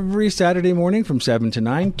every Saturday morning from 7 to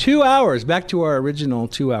 9. 2 hours, back to our original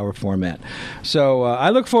 2-hour format. So I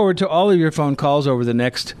look forward to all of your phone calls over the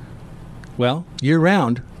next, well,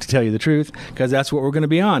 year-round, to tell you the truth, because that's what we're going to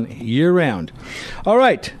be on, year-round. All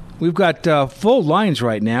right. We've got full lines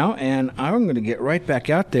right now, and I'm going to get right back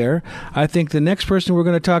out there. I think the next person we're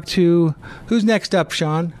going to talk to, who's next up,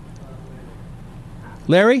 Sean?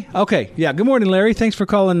 Larry? Okay. Yeah. Good morning, Larry. Thanks for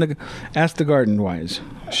calling the Ask the Garden Wise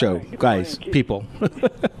show. Guys, people.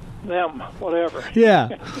 Them, whatever. Yeah.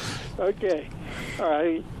 Okay. All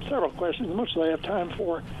right. Several questions, much as I have time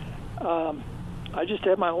for. I just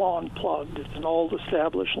had my lawn plugged. It's an old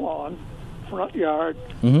established lawn, front yard,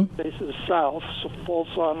 faces south, so full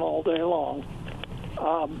sun all day long.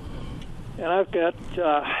 And I've got,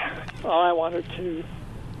 I wanted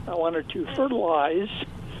to fertilize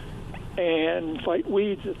and fight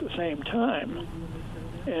weeds at the same time.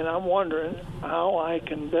 And I'm wondering how I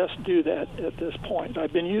can best do that at this point.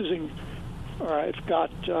 I've been using, or I've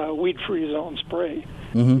got weed-free zone spray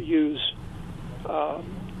to use on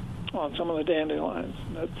some of the dandelions.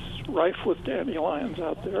 That's rife with dandelions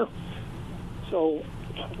out there. So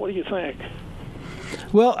what do you think?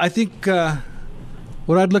 Well, I think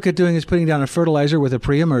what I'd look at doing is putting down a fertilizer with a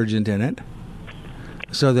pre-emergent in it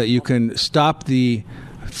so that you can stop the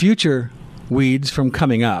future weeds from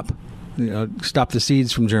coming up, stop the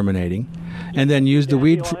seeds from germinating, and then use the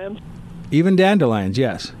weed. Even dandelions,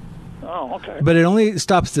 yes. Oh, okay. But it only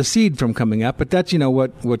stops the seed from coming up. But that's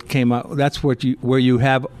what came up. That's where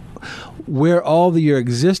all your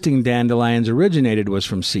existing dandelions originated was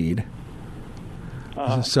from seed.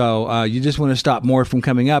 So you just want to stop more from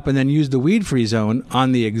coming up, and then use the weed-free zone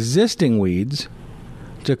on the existing weeds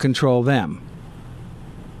to control them.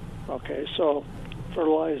 Okay, so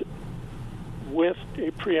fertilize with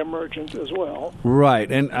a pre-emergent as well. Right,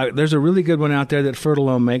 and there's a really good one out there that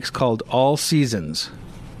Fertilome makes called All Seasons.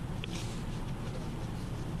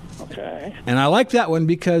 Okay. And I like that one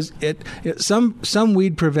because some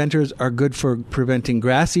weed preventers are good for preventing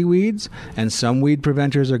grassy weeds, and some weed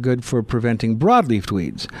preventers are good for preventing broadleaf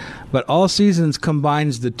weeds. But All Seasons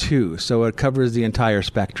combines the two, so it covers the entire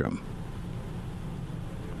spectrum.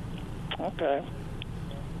 Okay.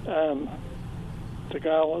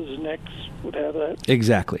 Tagalas, Nicks would have that?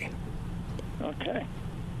 Exactly. Okay.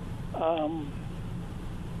 All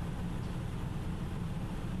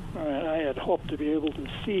right, I had hoped to be able to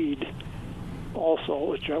seed also,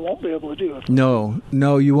 which I won't be able to do. No,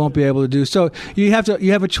 you won't be able to do. So you have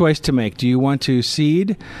a choice to make. Do you want to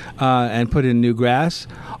seed and put in new grass,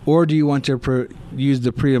 or do you want to use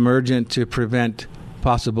the pre-emergent to prevent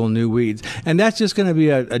possible new weeds? And that's just going to be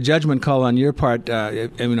a judgment call on your part.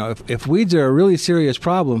 If weeds are a really serious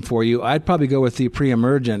problem for you, I'd probably go with the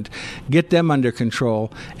pre-emergent, get them under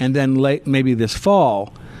control, and then maybe this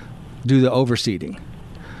fall do the overseeding.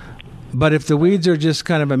 But if the weeds are just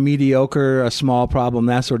kind of a mediocre, a small problem,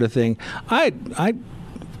 that sort of thing, I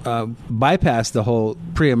bypass the whole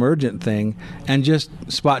pre-emergent thing and just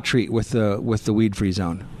spot treat with the weed-free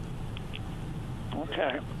zone.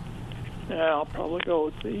 Okay. Yeah, I'll probably go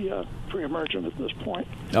with the pre-emergent at this point.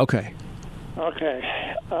 Okay.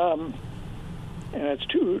 Okay. And it's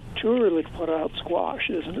too early to put out squash,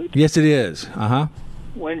 isn't it? Yes, it is. Uh-huh.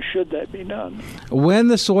 When should that be done? When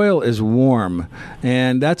the soil is warm,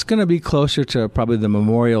 and that's going to be closer to probably the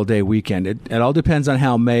Memorial Day weekend. It all depends on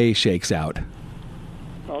how May shakes out.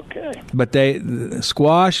 Okay. But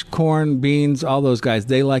squash, corn, beans, all those guys,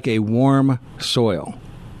 they like a warm soil.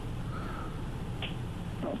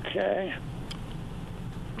 Okay.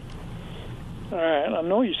 All right. I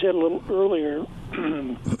know you said a little earlier,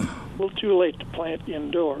 a little too late to plant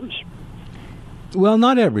indoors. Well,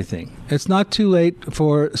 not everything. It's not too late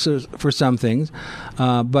for some things,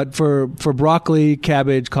 but for broccoli,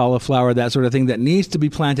 cabbage, cauliflower, that sort of thing that needs to be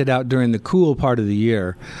planted out during the cool part of the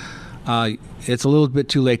year, it's a little bit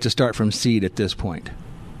too late to start from seed at this point.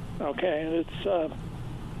 Okay, and it's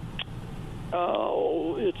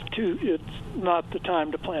not the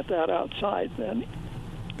time to plant that outside then.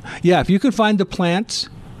 Yeah, if you can find the plants,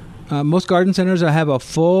 most garden centers have a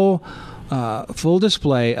full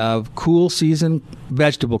display of cool season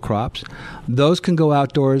vegetable crops. Those can go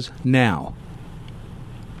outdoors now.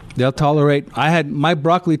 They'll tolerate. My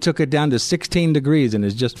broccoli took it down to 16 degrees and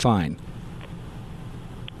is just fine.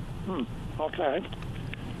 Okay,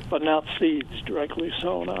 but not seeds directly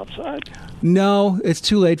sown outside. No, it's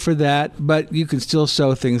too late for that, but you can still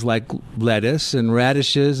sow things like lettuce and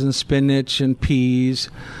radishes and spinach and peas.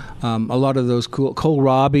 A lot of those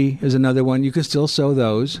kohlrabi is another one. You can still sow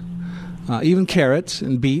those. Even carrots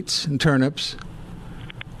and beets and turnips.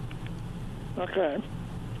 Okay.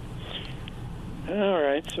 All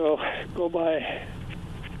right, so go buy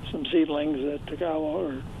some seedlings at Tagawa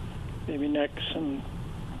or maybe Nex and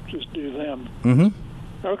just do them.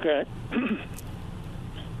 Mm-hmm. Okay.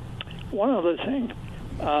 One other thing.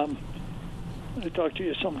 I talked to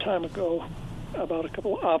you some time ago about a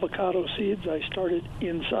couple of avocado seeds I started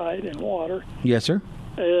inside in water. Yes, sir.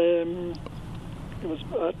 It was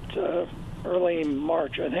about early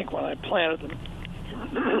March, I think, when I planted them.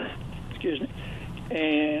 Excuse me.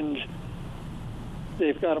 And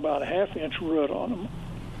they've got about a half-inch root on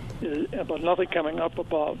them, but nothing coming up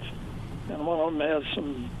above. And one of them has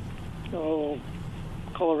some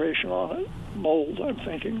coloration on it, mold, I'm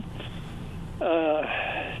thinking.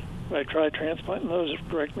 I try transplanting those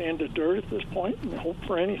directly into dirt at this point and hope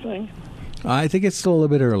for anything? I think it's still a little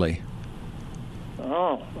bit early.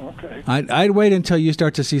 Oh, okay. I'd wait until you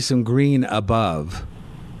start to see some green above.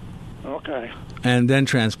 Okay. And then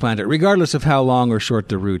transplant it, regardless of how long or short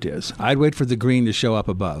the root is. I'd wait for the green to show up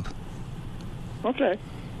above. Okay.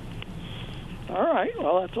 All right.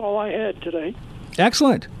 Well, that's all I had today.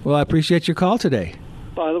 Excellent. Well, I appreciate your call today.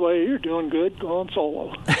 By the way, you're doing good going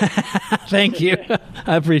solo. Thank you.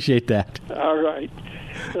 I appreciate that. All right.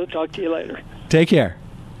 I'll talk to you later. Take care.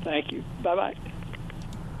 Thank you. Bye-bye.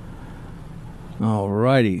 All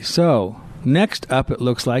righty. So, next up, it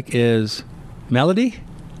looks like, is Melody.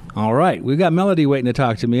 All right. We've got Melody waiting to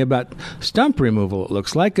talk to me about stump removal, it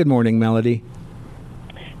looks like. Good morning, Melody.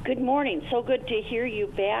 Good morning. So good to hear you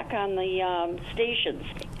back on the stations.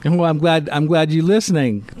 Well, I'm glad you're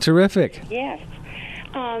listening. Terrific. Yes.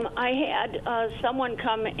 I had someone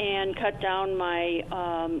come and cut down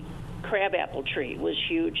my crabapple tree. It was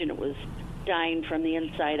huge, and it was dying from the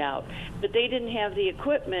inside out. But they didn't have the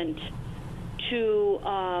equipment to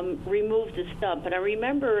remove the stump. And I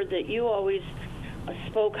remember that you always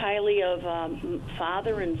spoke highly of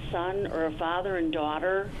father and son or a father and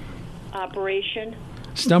daughter operation.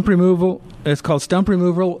 Stump removal. It's called stump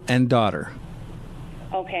removal and daughter.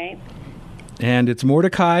 Okay. And it's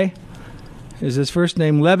Mordecai is his first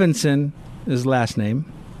name. Levinson is his last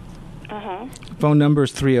name. Uh-huh. Phone number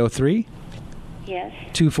is 303. Yes.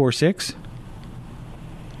 246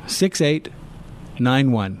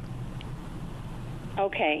 6891.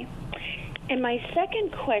 Okay. And my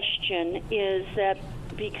second question is that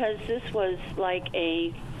because this was like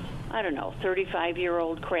a,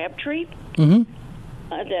 35-year-old crab tree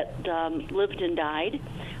that lived and died,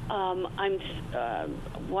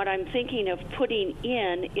 what I'm thinking of putting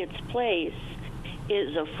in its place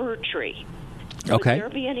is a fir tree. Okay. Would there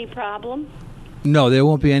be any problem? No, there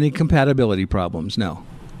won't be any compatibility problems, no.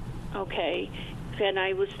 Okay. And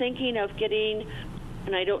I was thinking of getting,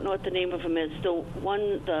 and I don't know what the name of them is,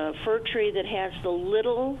 the fir tree that has the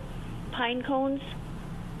little pine cones,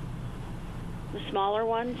 the smaller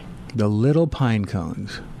ones. The little pine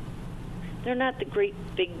cones. They're not the great,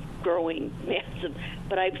 big, growing, massive,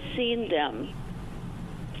 but I've seen them.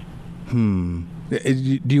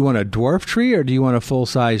 Do you want a dwarf tree or do you want a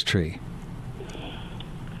full-size tree?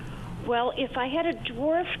 Well, if I had a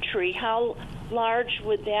dwarf tree, how large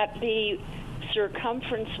would that be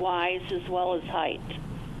circumference-wise as well as height?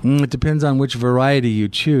 It depends on which variety you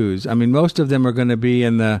choose. I mean, most of them are going to be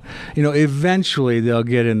in the, eventually they'll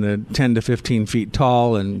get in the 10 to 15 feet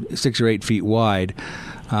tall and 6 or 8 feet wide,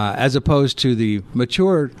 as opposed to the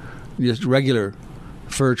mature, just regular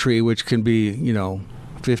fir tree, which can be,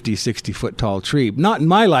 50, 60 foot tall tree. Not in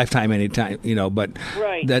my lifetime anytime, but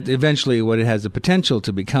right. That eventually what it has the potential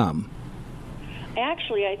to become.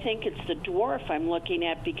 Actually, I think it's the dwarf I'm looking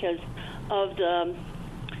at because of the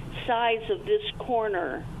size of this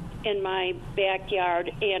corner in my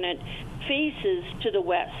backyard, and it faces to the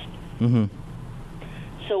west. Mm-hmm.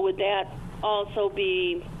 So would that also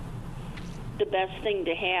be the best thing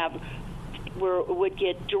to have, where it would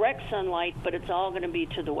get direct sunlight, but it's all going to be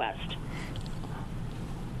to the west?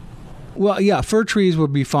 Well, yeah, fir trees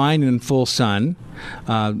would be fine in full sun.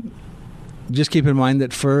 Just keep in mind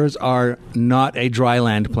that firs are not a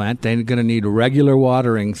dryland plant. They're going to need regular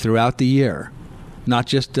watering throughout the year, not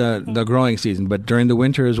just the growing season, but during the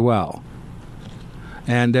winter as well.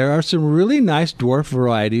 And there are some really nice dwarf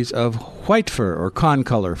varieties of white fir, or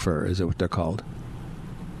concolor fir, is what they're called.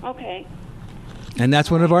 Okay. And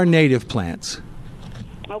that's one of our native plants.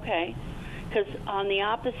 Okay. Because on the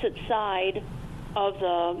opposite side of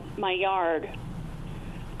my yard,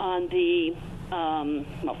 on the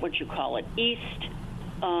what you call it, east,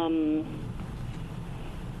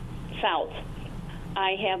 south,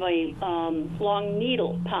 I have a long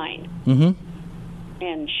needle pine,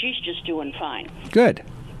 and she's just doing fine. Good.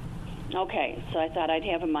 Okay, so I thought I'd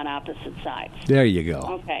have them on opposite sides. There you go.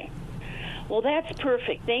 Okay. Well, that's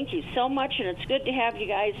perfect. Thank you so much, and it's good to have you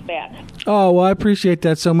guys back. Oh, well, I appreciate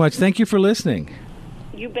that so much. Thank you for listening.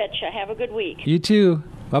 You betcha. Have a good week. You too.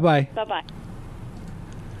 Bye-bye. Bye-bye.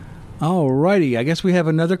 All righty. I guess we have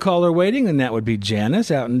another caller waiting, and that would be Janice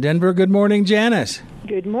out in Denver. Good morning, Janice.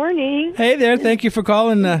 Good morning. Hey there. Thank you for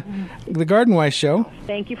calling the Garden Wise Show.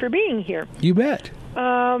 Thank you for being here. You bet.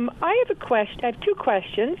 I have two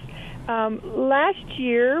questions. Last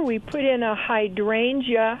year, we put in a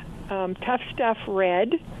hydrangea Tough Stuff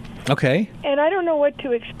Red. Okay. And I don't know what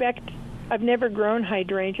to expect. I've never grown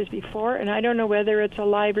hydrangeas before, and I don't know whether it's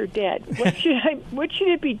alive or dead. What should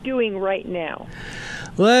it be doing right now?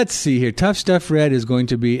 Let's see here. Tough Stuff Red is going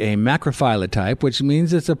to be a macrophylla type, which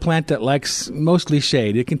means it's a plant that likes mostly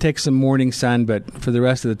shade. It can take some morning sun, but for the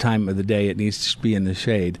rest of the time of the day, it needs to be in the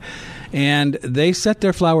shade. And they set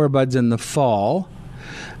their flower buds in the fall.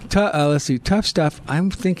 Let's see. Tough Stuff,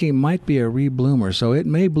 I'm thinking might be a rebloomer, so it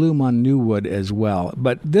may bloom on new wood as well.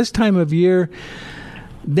 But this time of year,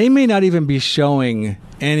 they may not even be showing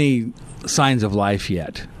any signs of life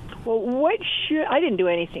yet. Well, I didn't do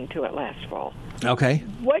anything to it last fall. Okay.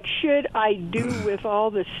 What should I do with all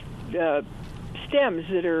the stems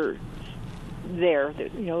that are there,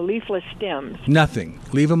 leafless stems? Nothing.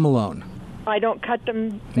 Leave them alone. I don't cut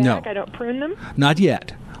them back? No. I don't prune them? Not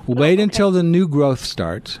yet. Wait until the new growth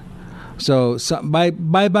starts. So by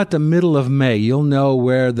about the middle of May, you'll know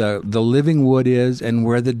where the living wood is and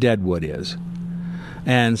where the dead wood is.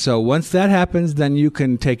 And so once that happens, then you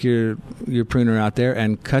can take your pruner out there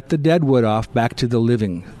and cut the dead wood off back to the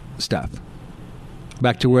living stuff,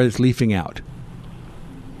 back to where it's leafing out.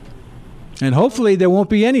 And hopefully there won't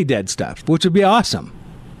be any dead stuff, which would be awesome.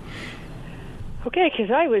 Okay,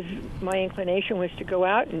 because my inclination was to go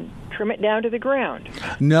out and trim it down to the ground.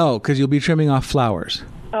 No, because you'll be trimming off flowers.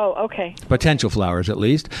 Oh, okay. Potential flowers, at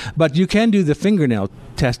least. But you can do the fingernail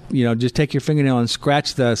test. Just take your fingernail and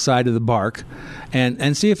scratch the side of the bark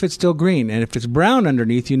and see if it's still green. And if it's brown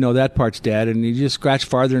underneath, that part's dead. And you just scratch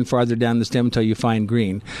farther and farther down the stem until you find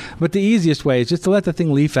green. But the easiest way is just to let the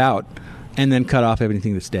thing leaf out and then cut off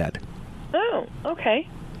everything that's dead. Oh, okay.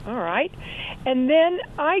 All right. And then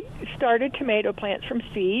I started tomato plants from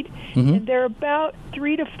seed, and they're about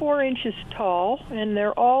 3 to 4 inches tall, and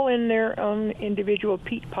they're all in their own individual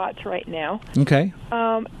peat pots right now. Okay.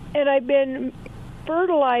 And I've been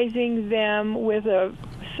fertilizing them with a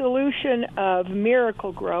solution of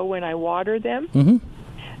Miracle Grow when I water them.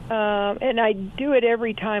 And I do it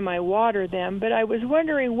every time I water them, but I was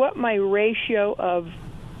wondering what my ratio of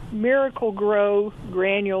Miracle Grow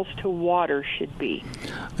granules to water should be.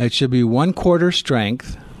 It should be 1/4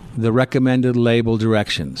 strength, the recommended label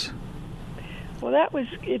directions. Well,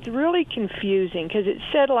 it's really confusing because it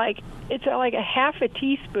said it's like a half a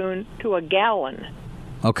teaspoon to a gallon.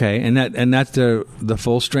 Okay, and that's the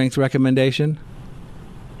full strength recommendation?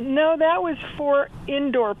 No, that was for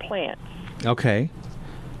indoor plants. Okay.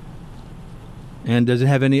 And does it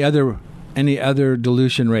have any other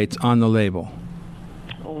dilution rates on the label?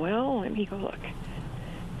 Well, let me go look.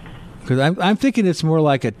 Because I'm thinking it's more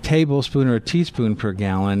like a tablespoon or a teaspoon per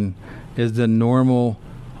gallon is the normal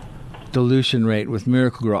dilution rate with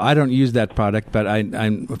Miracle-Gro. I don't use that product, but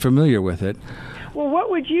I'm familiar with it. Well, what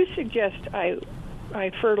would you suggest I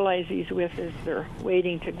fertilize these with as they're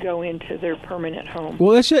waiting to go into their permanent home?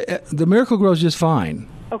 Well, the Miracle-Gro is just fine.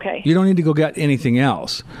 Okay. You don't need to go get anything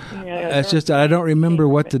else. Yeah, it's just I don't remember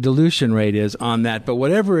what the dilution rate is on that, but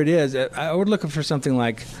whatever it is, I would look for something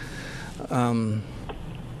like,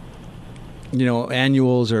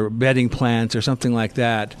 annuals or bedding plants or something like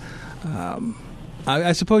that.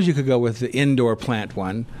 I suppose you could go with the indoor plant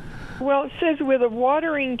one. Well, it says with a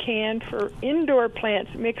watering can for indoor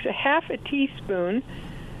plants, mix a half a teaspoon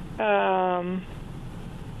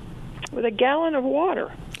with a gallon of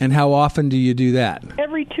water. And how often do you do that?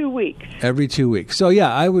 Every 2 weeks. Every 2 weeks. So,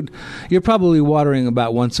 yeah, you're probably watering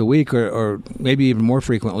about once a week or maybe even more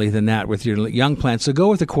frequently than that with your young plants. So go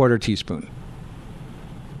with a quarter teaspoon.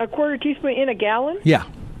 A quarter teaspoon in a gallon? Yeah.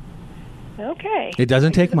 Okay. It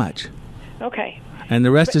doesn't take much. Okay. And the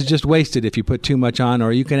rest is just wasted if you put too much on,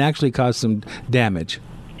 or you can actually cause some damage.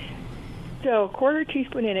 So a quarter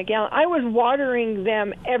teaspoon in a gallon. I was watering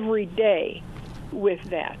them every day with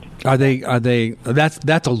that. Are they?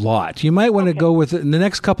 That's a lot. You might want to go with in the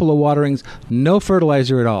next couple of waterings, no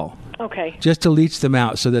fertilizer at all. Okay. Just to leach them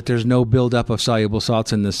out so that there's no buildup of soluble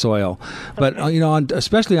salts in the soil. But,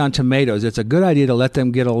 especially on tomatoes, it's a good idea to let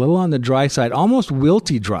them get a little on the dry side, almost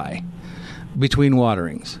wilty dry, between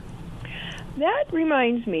waterings. That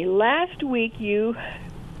reminds me, last week you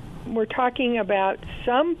were talking about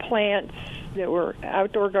some plants that were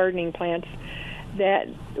outdoor gardening plants that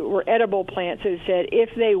were edible plants that said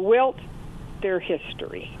if they wilt, their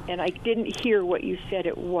history. And I didn't hear what you said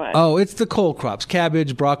it was. Oh, it's the cole crops: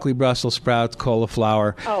 cabbage, broccoli, Brussels sprouts,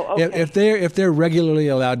 cauliflower. Oh, okay. If they're regularly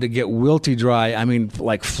allowed to get wilty dry, I mean,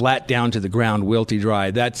 like flat down to the ground, wilty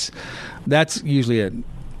dry. That's usually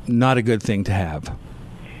not a good thing to have.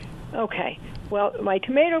 Okay. Well, my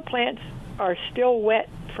tomato plants are still wet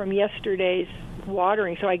from yesterday's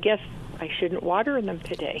watering, so I guess I shouldn't water them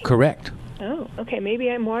today. Correct. Oh, okay. Maybe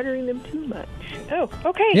I'm watering them too much. Oh,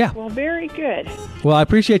 okay. Yeah. Well, very good. Well, I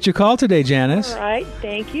appreciate your call today, Janice. All right.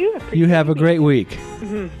 Thank you. You have a great week.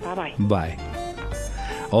 Mm-hmm. Bye-bye. Bye.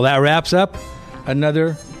 Well, that wraps up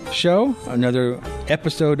another show, another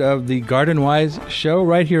episode of the Garden Wise Show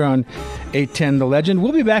right here on 810 The Legend.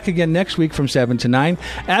 We'll be back again next week from 7 to 9,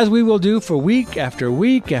 as we will do for week after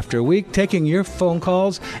week after week, taking your phone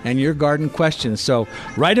calls and your garden questions. So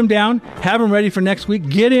write them down, have them ready for next week,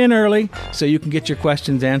 get in early so you can get your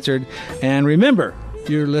questions answered. And remember,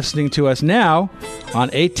 you're listening to us now on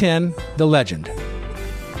 810 The Legend.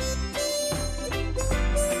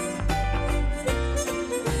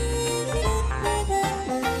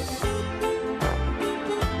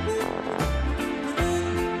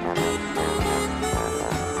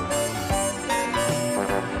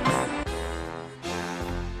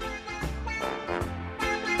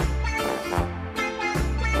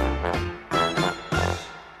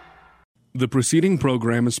 The preceding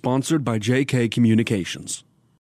program is sponsored by JK Communications.